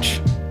you so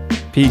much.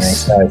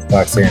 Peace. Thanks, guys.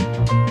 Talk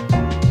soon.